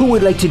 Who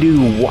would like to do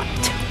what?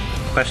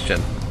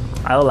 Question.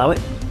 I'll allow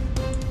it.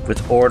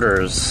 With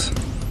orders,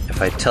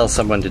 if I tell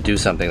someone to do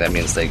something, that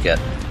means they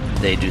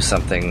do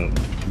something.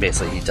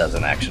 Basically, he does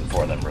an action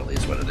for them, really,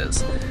 is what it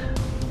is.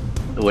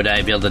 Would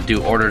I be able to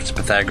do orders to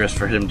Pythagoras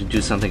for him to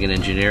do something in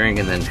engineering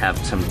and then have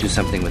him do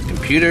something with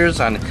computers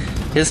on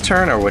his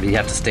turn, or would he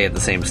have to stay at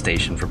the same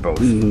station for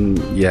both?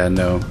 Yeah,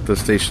 no. The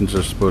stations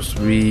are supposed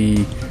to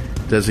be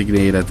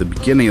designated at the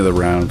beginning of the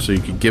round, so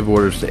you could give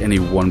orders to any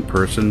one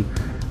person,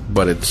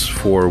 but it's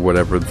for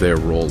whatever their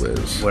role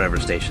is. Whatever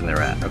station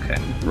they're at, okay.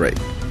 Right.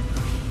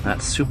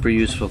 Not super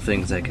useful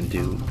things I can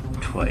do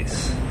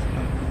twice.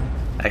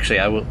 Actually,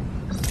 I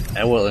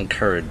will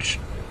encourage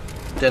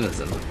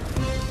Denizen.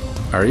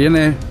 Are you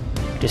now?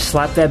 Just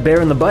slap that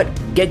bear in the butt.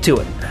 Get to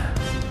it.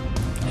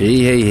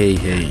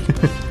 Hey.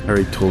 I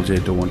already told you I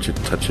don't want you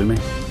touching me.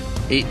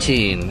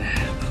 18.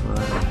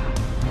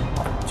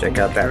 Check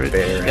out that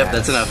bear. Yep,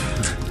 that's enough.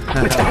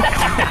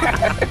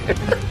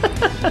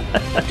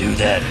 Do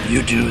that.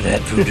 You do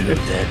that. Voodoo.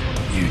 That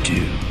you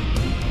do.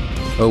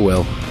 Oh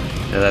well.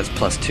 Yeah, that's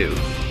 +2.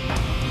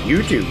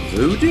 You do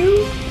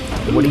voodoo?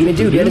 What are you going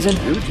to do, Denizen?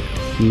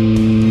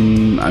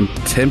 I'm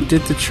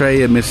tempted to try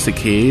a Mystic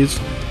Haze.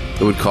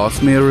 It would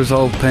cost me a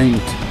resolve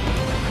point,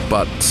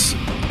 but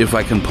if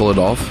I can pull it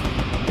off,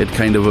 it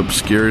kind of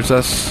obscures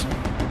us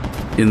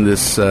in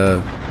this,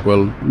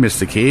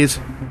 Mystic Haze,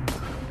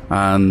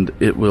 and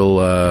it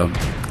will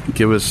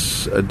give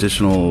us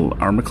additional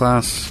armor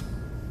class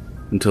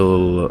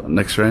until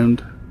next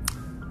round.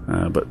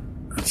 But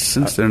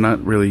since they're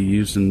not really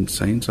using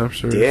science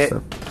officer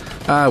stuff,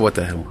 what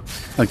the hell?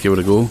 I'll give it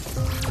a go.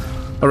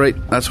 Alright,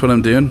 that's what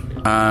I'm doing.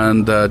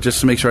 And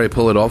just to make sure I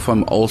pull it off,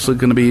 I'm also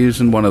going to be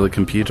using one of the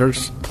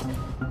computers.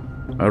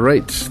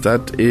 Alright,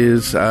 that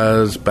is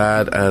as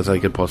bad as I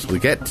could possibly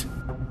get.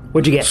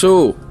 What'd you get?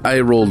 So,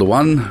 I rolled a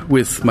 1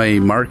 with my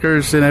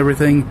markers and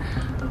everything.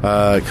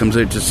 It comes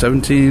out to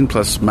 17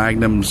 plus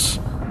Magnum's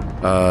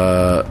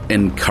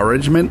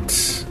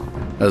encouragement,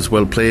 as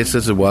well placed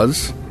as it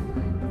was.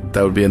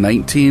 That would be a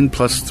 19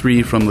 plus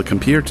 3 from the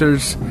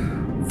computers.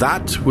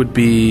 That would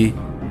be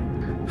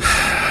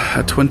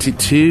a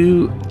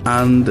 22,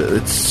 and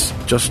it's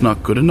just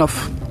not good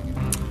enough.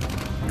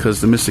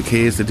 Because the Mystic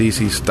Haze, the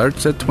DC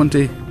starts at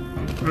 20,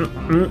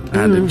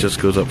 and it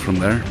just goes up from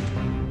there,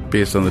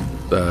 based on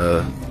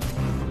the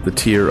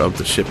tier of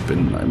the ship,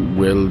 and I'm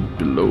well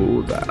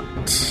below that.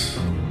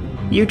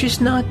 You're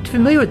just not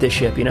familiar with this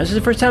ship, This is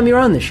the first time you're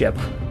on the ship.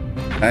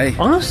 Aye.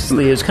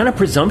 Honestly, it's kind of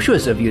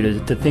presumptuous of you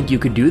to think you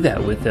could do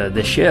that with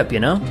the ship,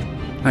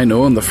 I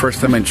know, and the first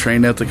time I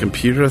trained out the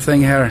computer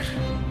thing here.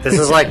 This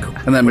is like...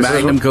 And then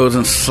Magnum goes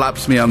and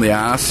slaps me on the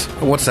ass.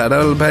 What's that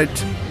all about?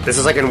 This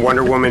is like in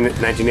Wonder Woman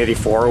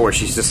 1984, where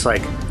she's just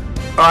like,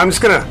 oh, I'm just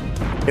gonna,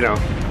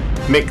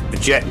 make the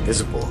jet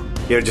invisible.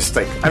 Just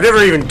like, I've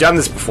never even done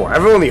this before.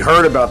 I've only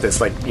heard about this,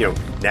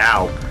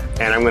 now,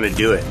 and I'm gonna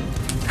do it.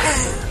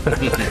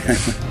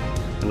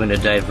 I'm gonna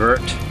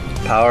divert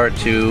power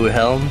to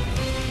Helm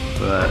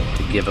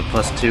to give a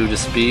 +2 to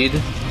speed.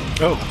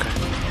 Oh, okay.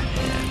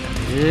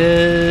 And it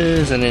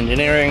is an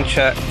engineering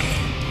check,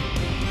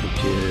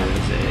 which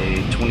is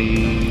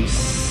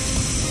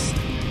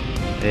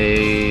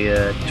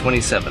a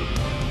 27.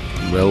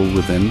 Well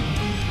within.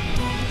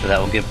 So that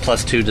will give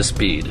 +2 to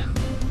speed.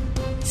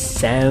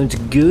 Sounds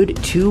good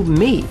to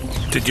me.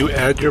 Did you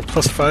add your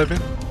 +5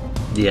 in?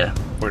 Yeah.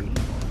 Or,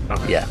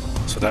 Okay. Yeah.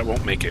 So that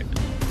won't make it.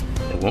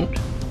 It won't?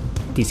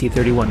 DC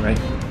 31, right?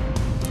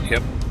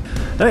 Yep.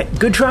 All right,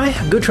 good try.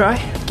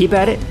 Keep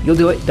at it. You'll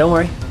do it. Don't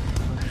worry.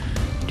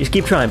 Just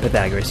keep trying,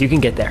 Pythagoras. You can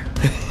get there.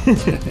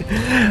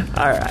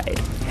 All right.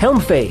 Helm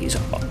phase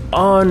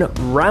on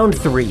round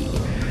 3.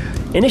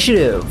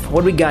 Initiative.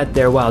 What do we got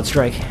there, Wild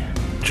Strike?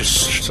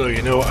 Just so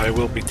you know, I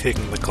will be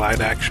taking the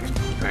glide action.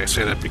 And I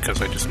say that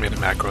because I just made a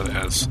macro that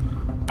has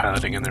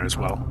piloting in there as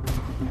well.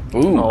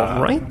 Ooh.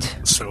 All right.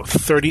 So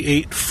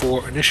 38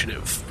 for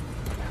initiative.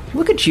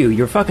 Look at you.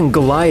 You're fucking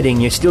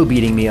gliding. You're still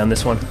beating me on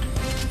this one.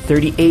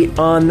 38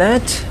 on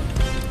that.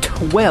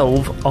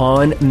 12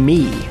 on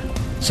me.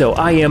 So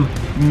I am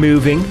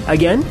moving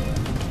again.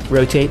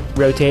 Rotate.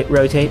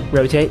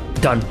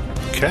 Done.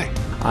 Okay.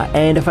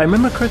 And if I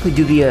remember correctly,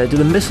 do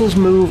the missiles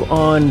move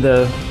on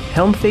the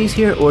helm phase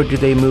here, or do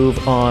they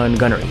move on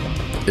gunnery?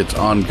 It's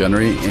on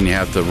gunnery, and you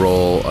have to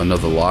roll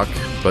another lock,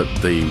 but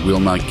they will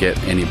not get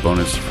any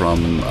bonus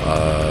from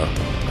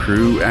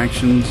crew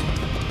actions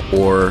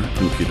or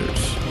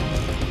computers.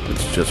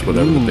 It's just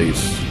whatever the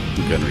base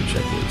gunnery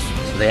check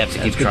is. So they have to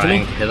keep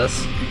trying to hit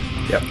us?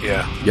 Yep.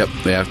 Yeah. Yep.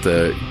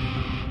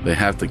 They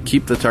have to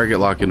keep the target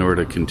lock in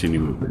order to continue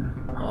moving.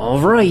 All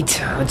right,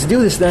 let's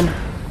do this then.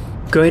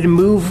 Go ahead and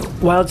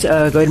move, Wild. Go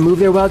ahead and move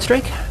there, Wild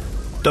Strike.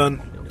 Done.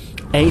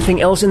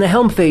 Anything else in the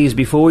helm phase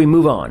before we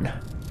move on?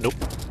 Nope.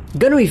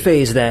 Gunnery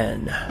phase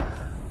then.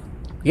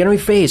 Gunnery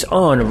phase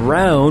on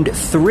round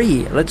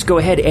 3. Let's go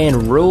ahead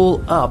and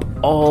roll up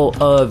all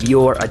of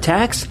your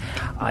attacks.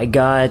 I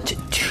got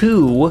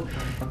 2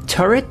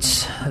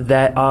 turrets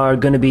that are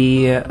going to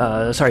be,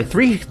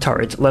 3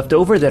 turrets left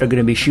over that are going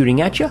to be shooting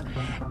at you.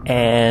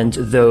 And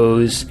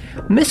those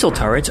missile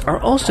turrets are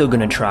also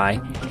going to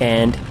try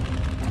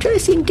to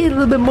see and get a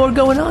little bit more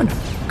going on.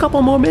 A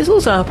couple more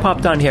missiles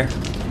popped on here.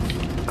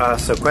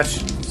 So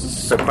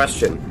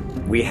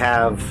question. We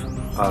have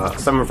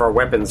some of our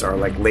weapons are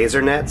like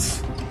laser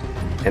nets,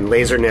 and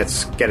laser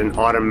nets get an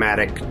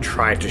automatic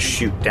try to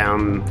shoot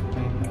down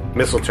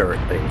missile turret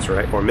things,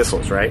 right? Or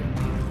missiles, right?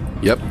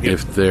 Yep.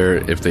 If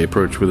they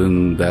approach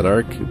within that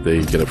arc,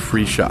 they get a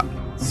free shot.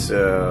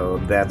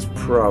 So that's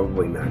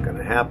probably not going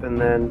to happen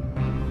then,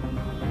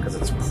 because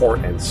it's port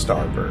and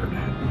starboard.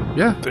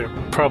 Yeah. They're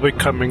probably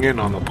coming in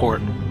on the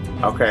port.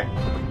 Okay.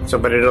 So,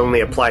 but it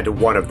only applied to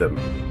one of them.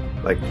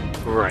 Like,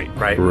 Right.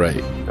 right?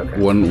 Right. Okay.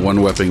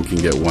 One weapon can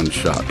get 1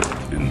 shot,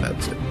 and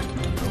that's it.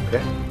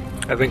 Okay.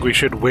 I think we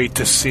should wait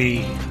to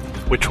see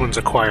which ones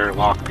acquire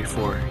lock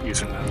before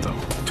using that, though.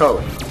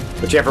 Totally.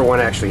 Whichever one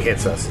actually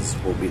hits us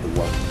will be the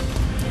one.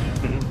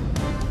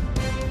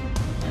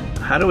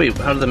 How do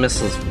the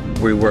missiles?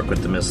 We work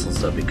with the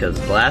missiles though, because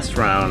last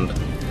round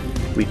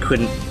we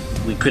couldn't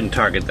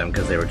target them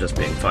because they were just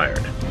being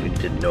fired. We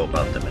didn't know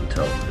about them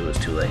until it was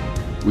too late.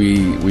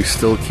 We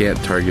still can't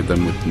target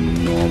them with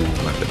normal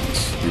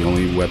weapons. The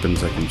only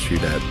weapons I can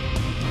shoot at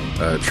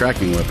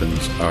tracking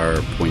weapons are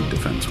point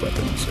defense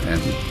weapons,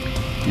 and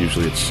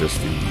usually it's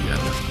just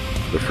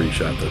the free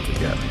shot that they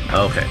get.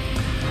 Okay.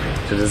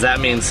 So does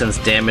that mean since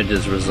damage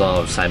is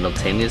resolved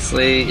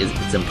simultaneously,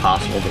 it's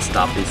impossible to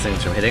stop these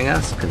things from hitting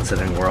us,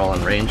 considering we're all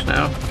in range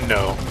now?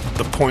 No,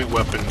 the point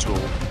weapons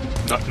will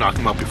knock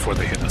them out before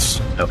they hit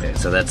us. Okay,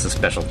 so that's a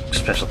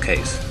special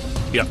case.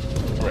 Yep.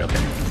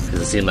 Okay.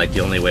 Because it seemed like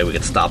the only way we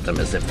could stop them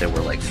is if they were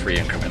like 3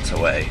 increments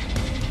away.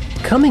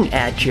 Coming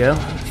at you,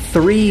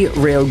 3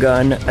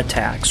 railgun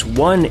attacks.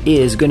 One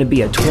is going to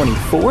be a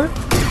 24.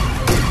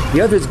 The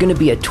other is going to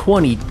be a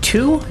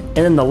 22, and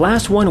then the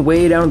last one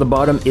way down at the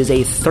bottom is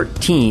a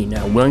 13.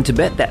 I'm willing to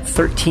bet that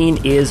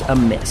 13 is a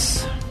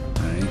miss.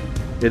 Right.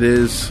 It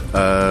is,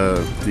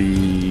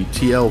 the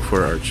TL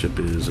for our ship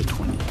is a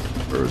 20,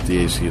 or the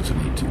AC is an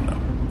 18 though.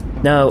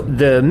 Now,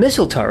 the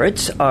missile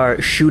turrets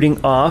are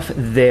shooting off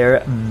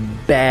their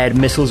bad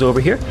missiles over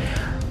here.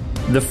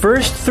 The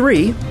first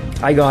 3,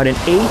 I got an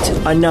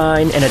 8, a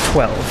 9, and a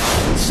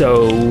 12.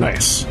 So,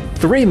 Nice.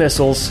 3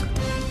 missiles,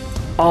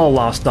 all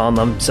lost on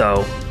them,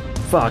 so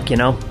fuck,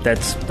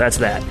 that's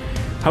that.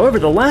 However,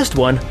 the last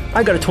one,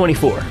 I got a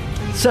 24.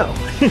 So,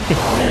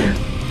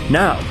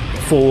 now,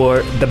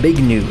 for the big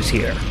news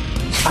here.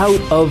 Out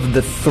of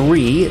the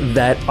 3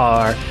 that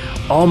are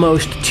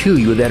almost to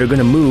you that are going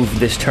to move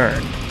this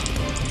turn.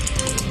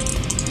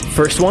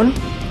 First one,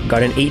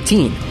 got an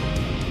 18.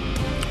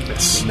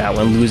 Yes. That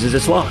one loses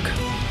its lock.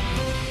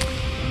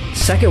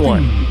 Second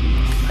one,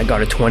 I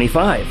got a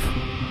 25.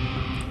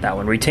 That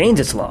one retains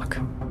its lock.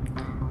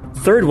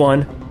 Third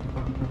one,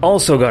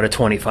 also got a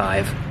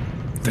 25.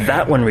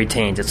 That one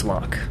retains its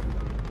lock.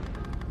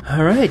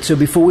 Alright, so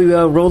before we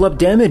roll up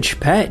damage,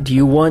 Pat, do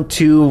you want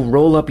to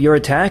roll up your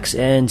attacks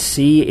and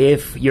see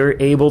if you're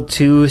able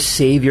to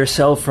save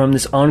yourself from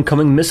this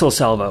oncoming missile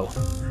salvo?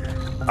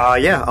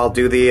 Yeah, I'll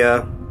do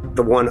the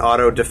one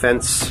auto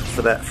defense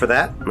for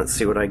that. Let's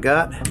see what I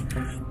got.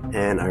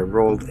 And I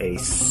rolled a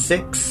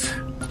 6.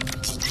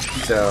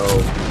 So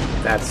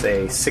that's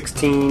a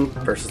 16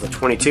 versus a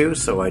 22,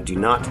 so I do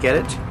not get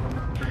it.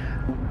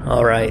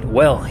 Alright,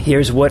 well,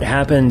 here's what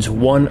happens.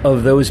 One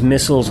of those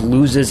missiles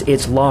loses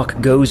its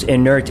lock, goes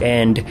inert,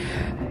 and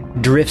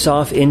drifts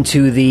off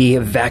into the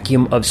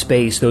vacuum of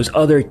space. Those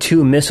other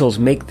 2 missiles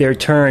make their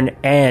turn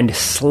and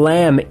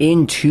slam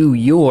into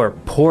your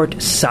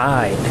port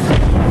side.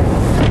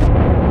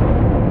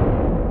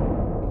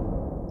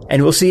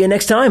 And we'll see you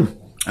next time.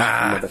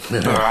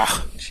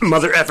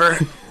 Mother effer.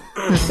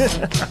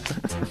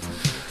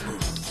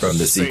 From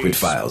the secret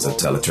files of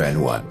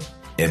Teletran 1,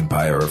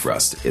 Empire of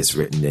Rust is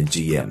written and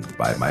GM'd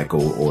by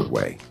Michael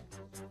Ordway.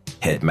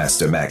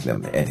 Headmaster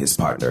Magnum and his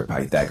partner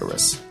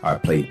Pythagoras are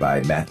played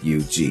by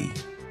Matthew G.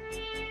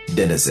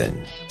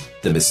 Denizen,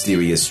 the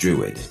mysterious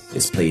druid,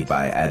 is played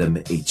by Adam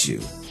H.U.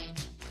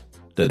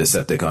 The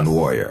Decepticon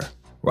warrior,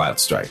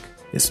 Wildstrike,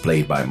 is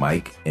played by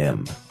Mike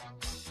M.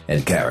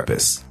 And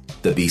Carapace,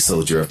 the beast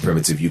soldier of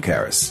primitive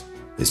Eucharis,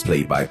 is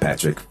played by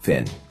Patrick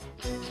Finn.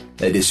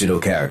 Additional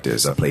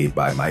characters are played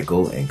by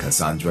Michael and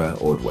Cassandra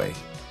Ordway.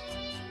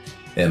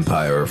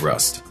 Empire of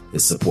Rust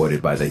is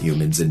supported by the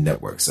humans and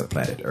networks of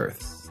planet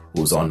Earth,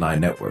 whose online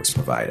networks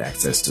provide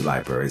access to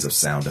libraries of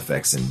sound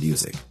effects and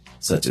music,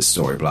 such as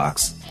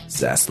Storyblocks,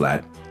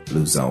 Zasplat,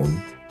 Blue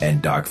Zone,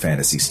 and Dark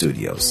Fantasy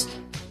Studios.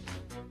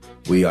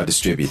 We are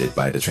distributed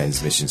by the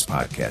Transmissions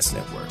Podcast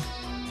Network.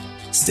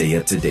 Stay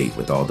up to date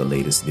with all the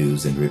latest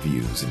news and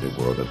reviews in the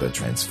world of the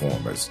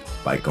Transformers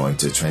by going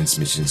to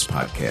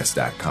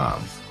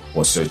transmissionspodcast.com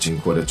or searching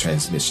for the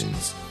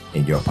Transmissions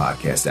in your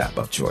podcast app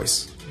of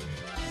choice.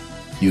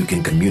 You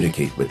can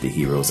communicate with the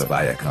heroes of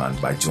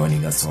Iacon by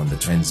joining us on the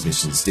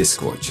Transmissions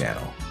Discord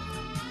channel.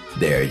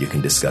 There you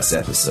can discuss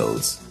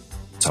episodes,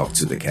 talk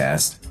to the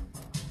cast,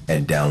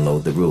 and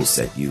download the rule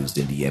set used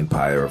in the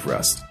Empire of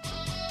Rust.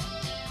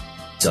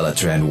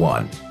 Teletran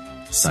 1,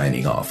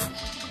 signing off.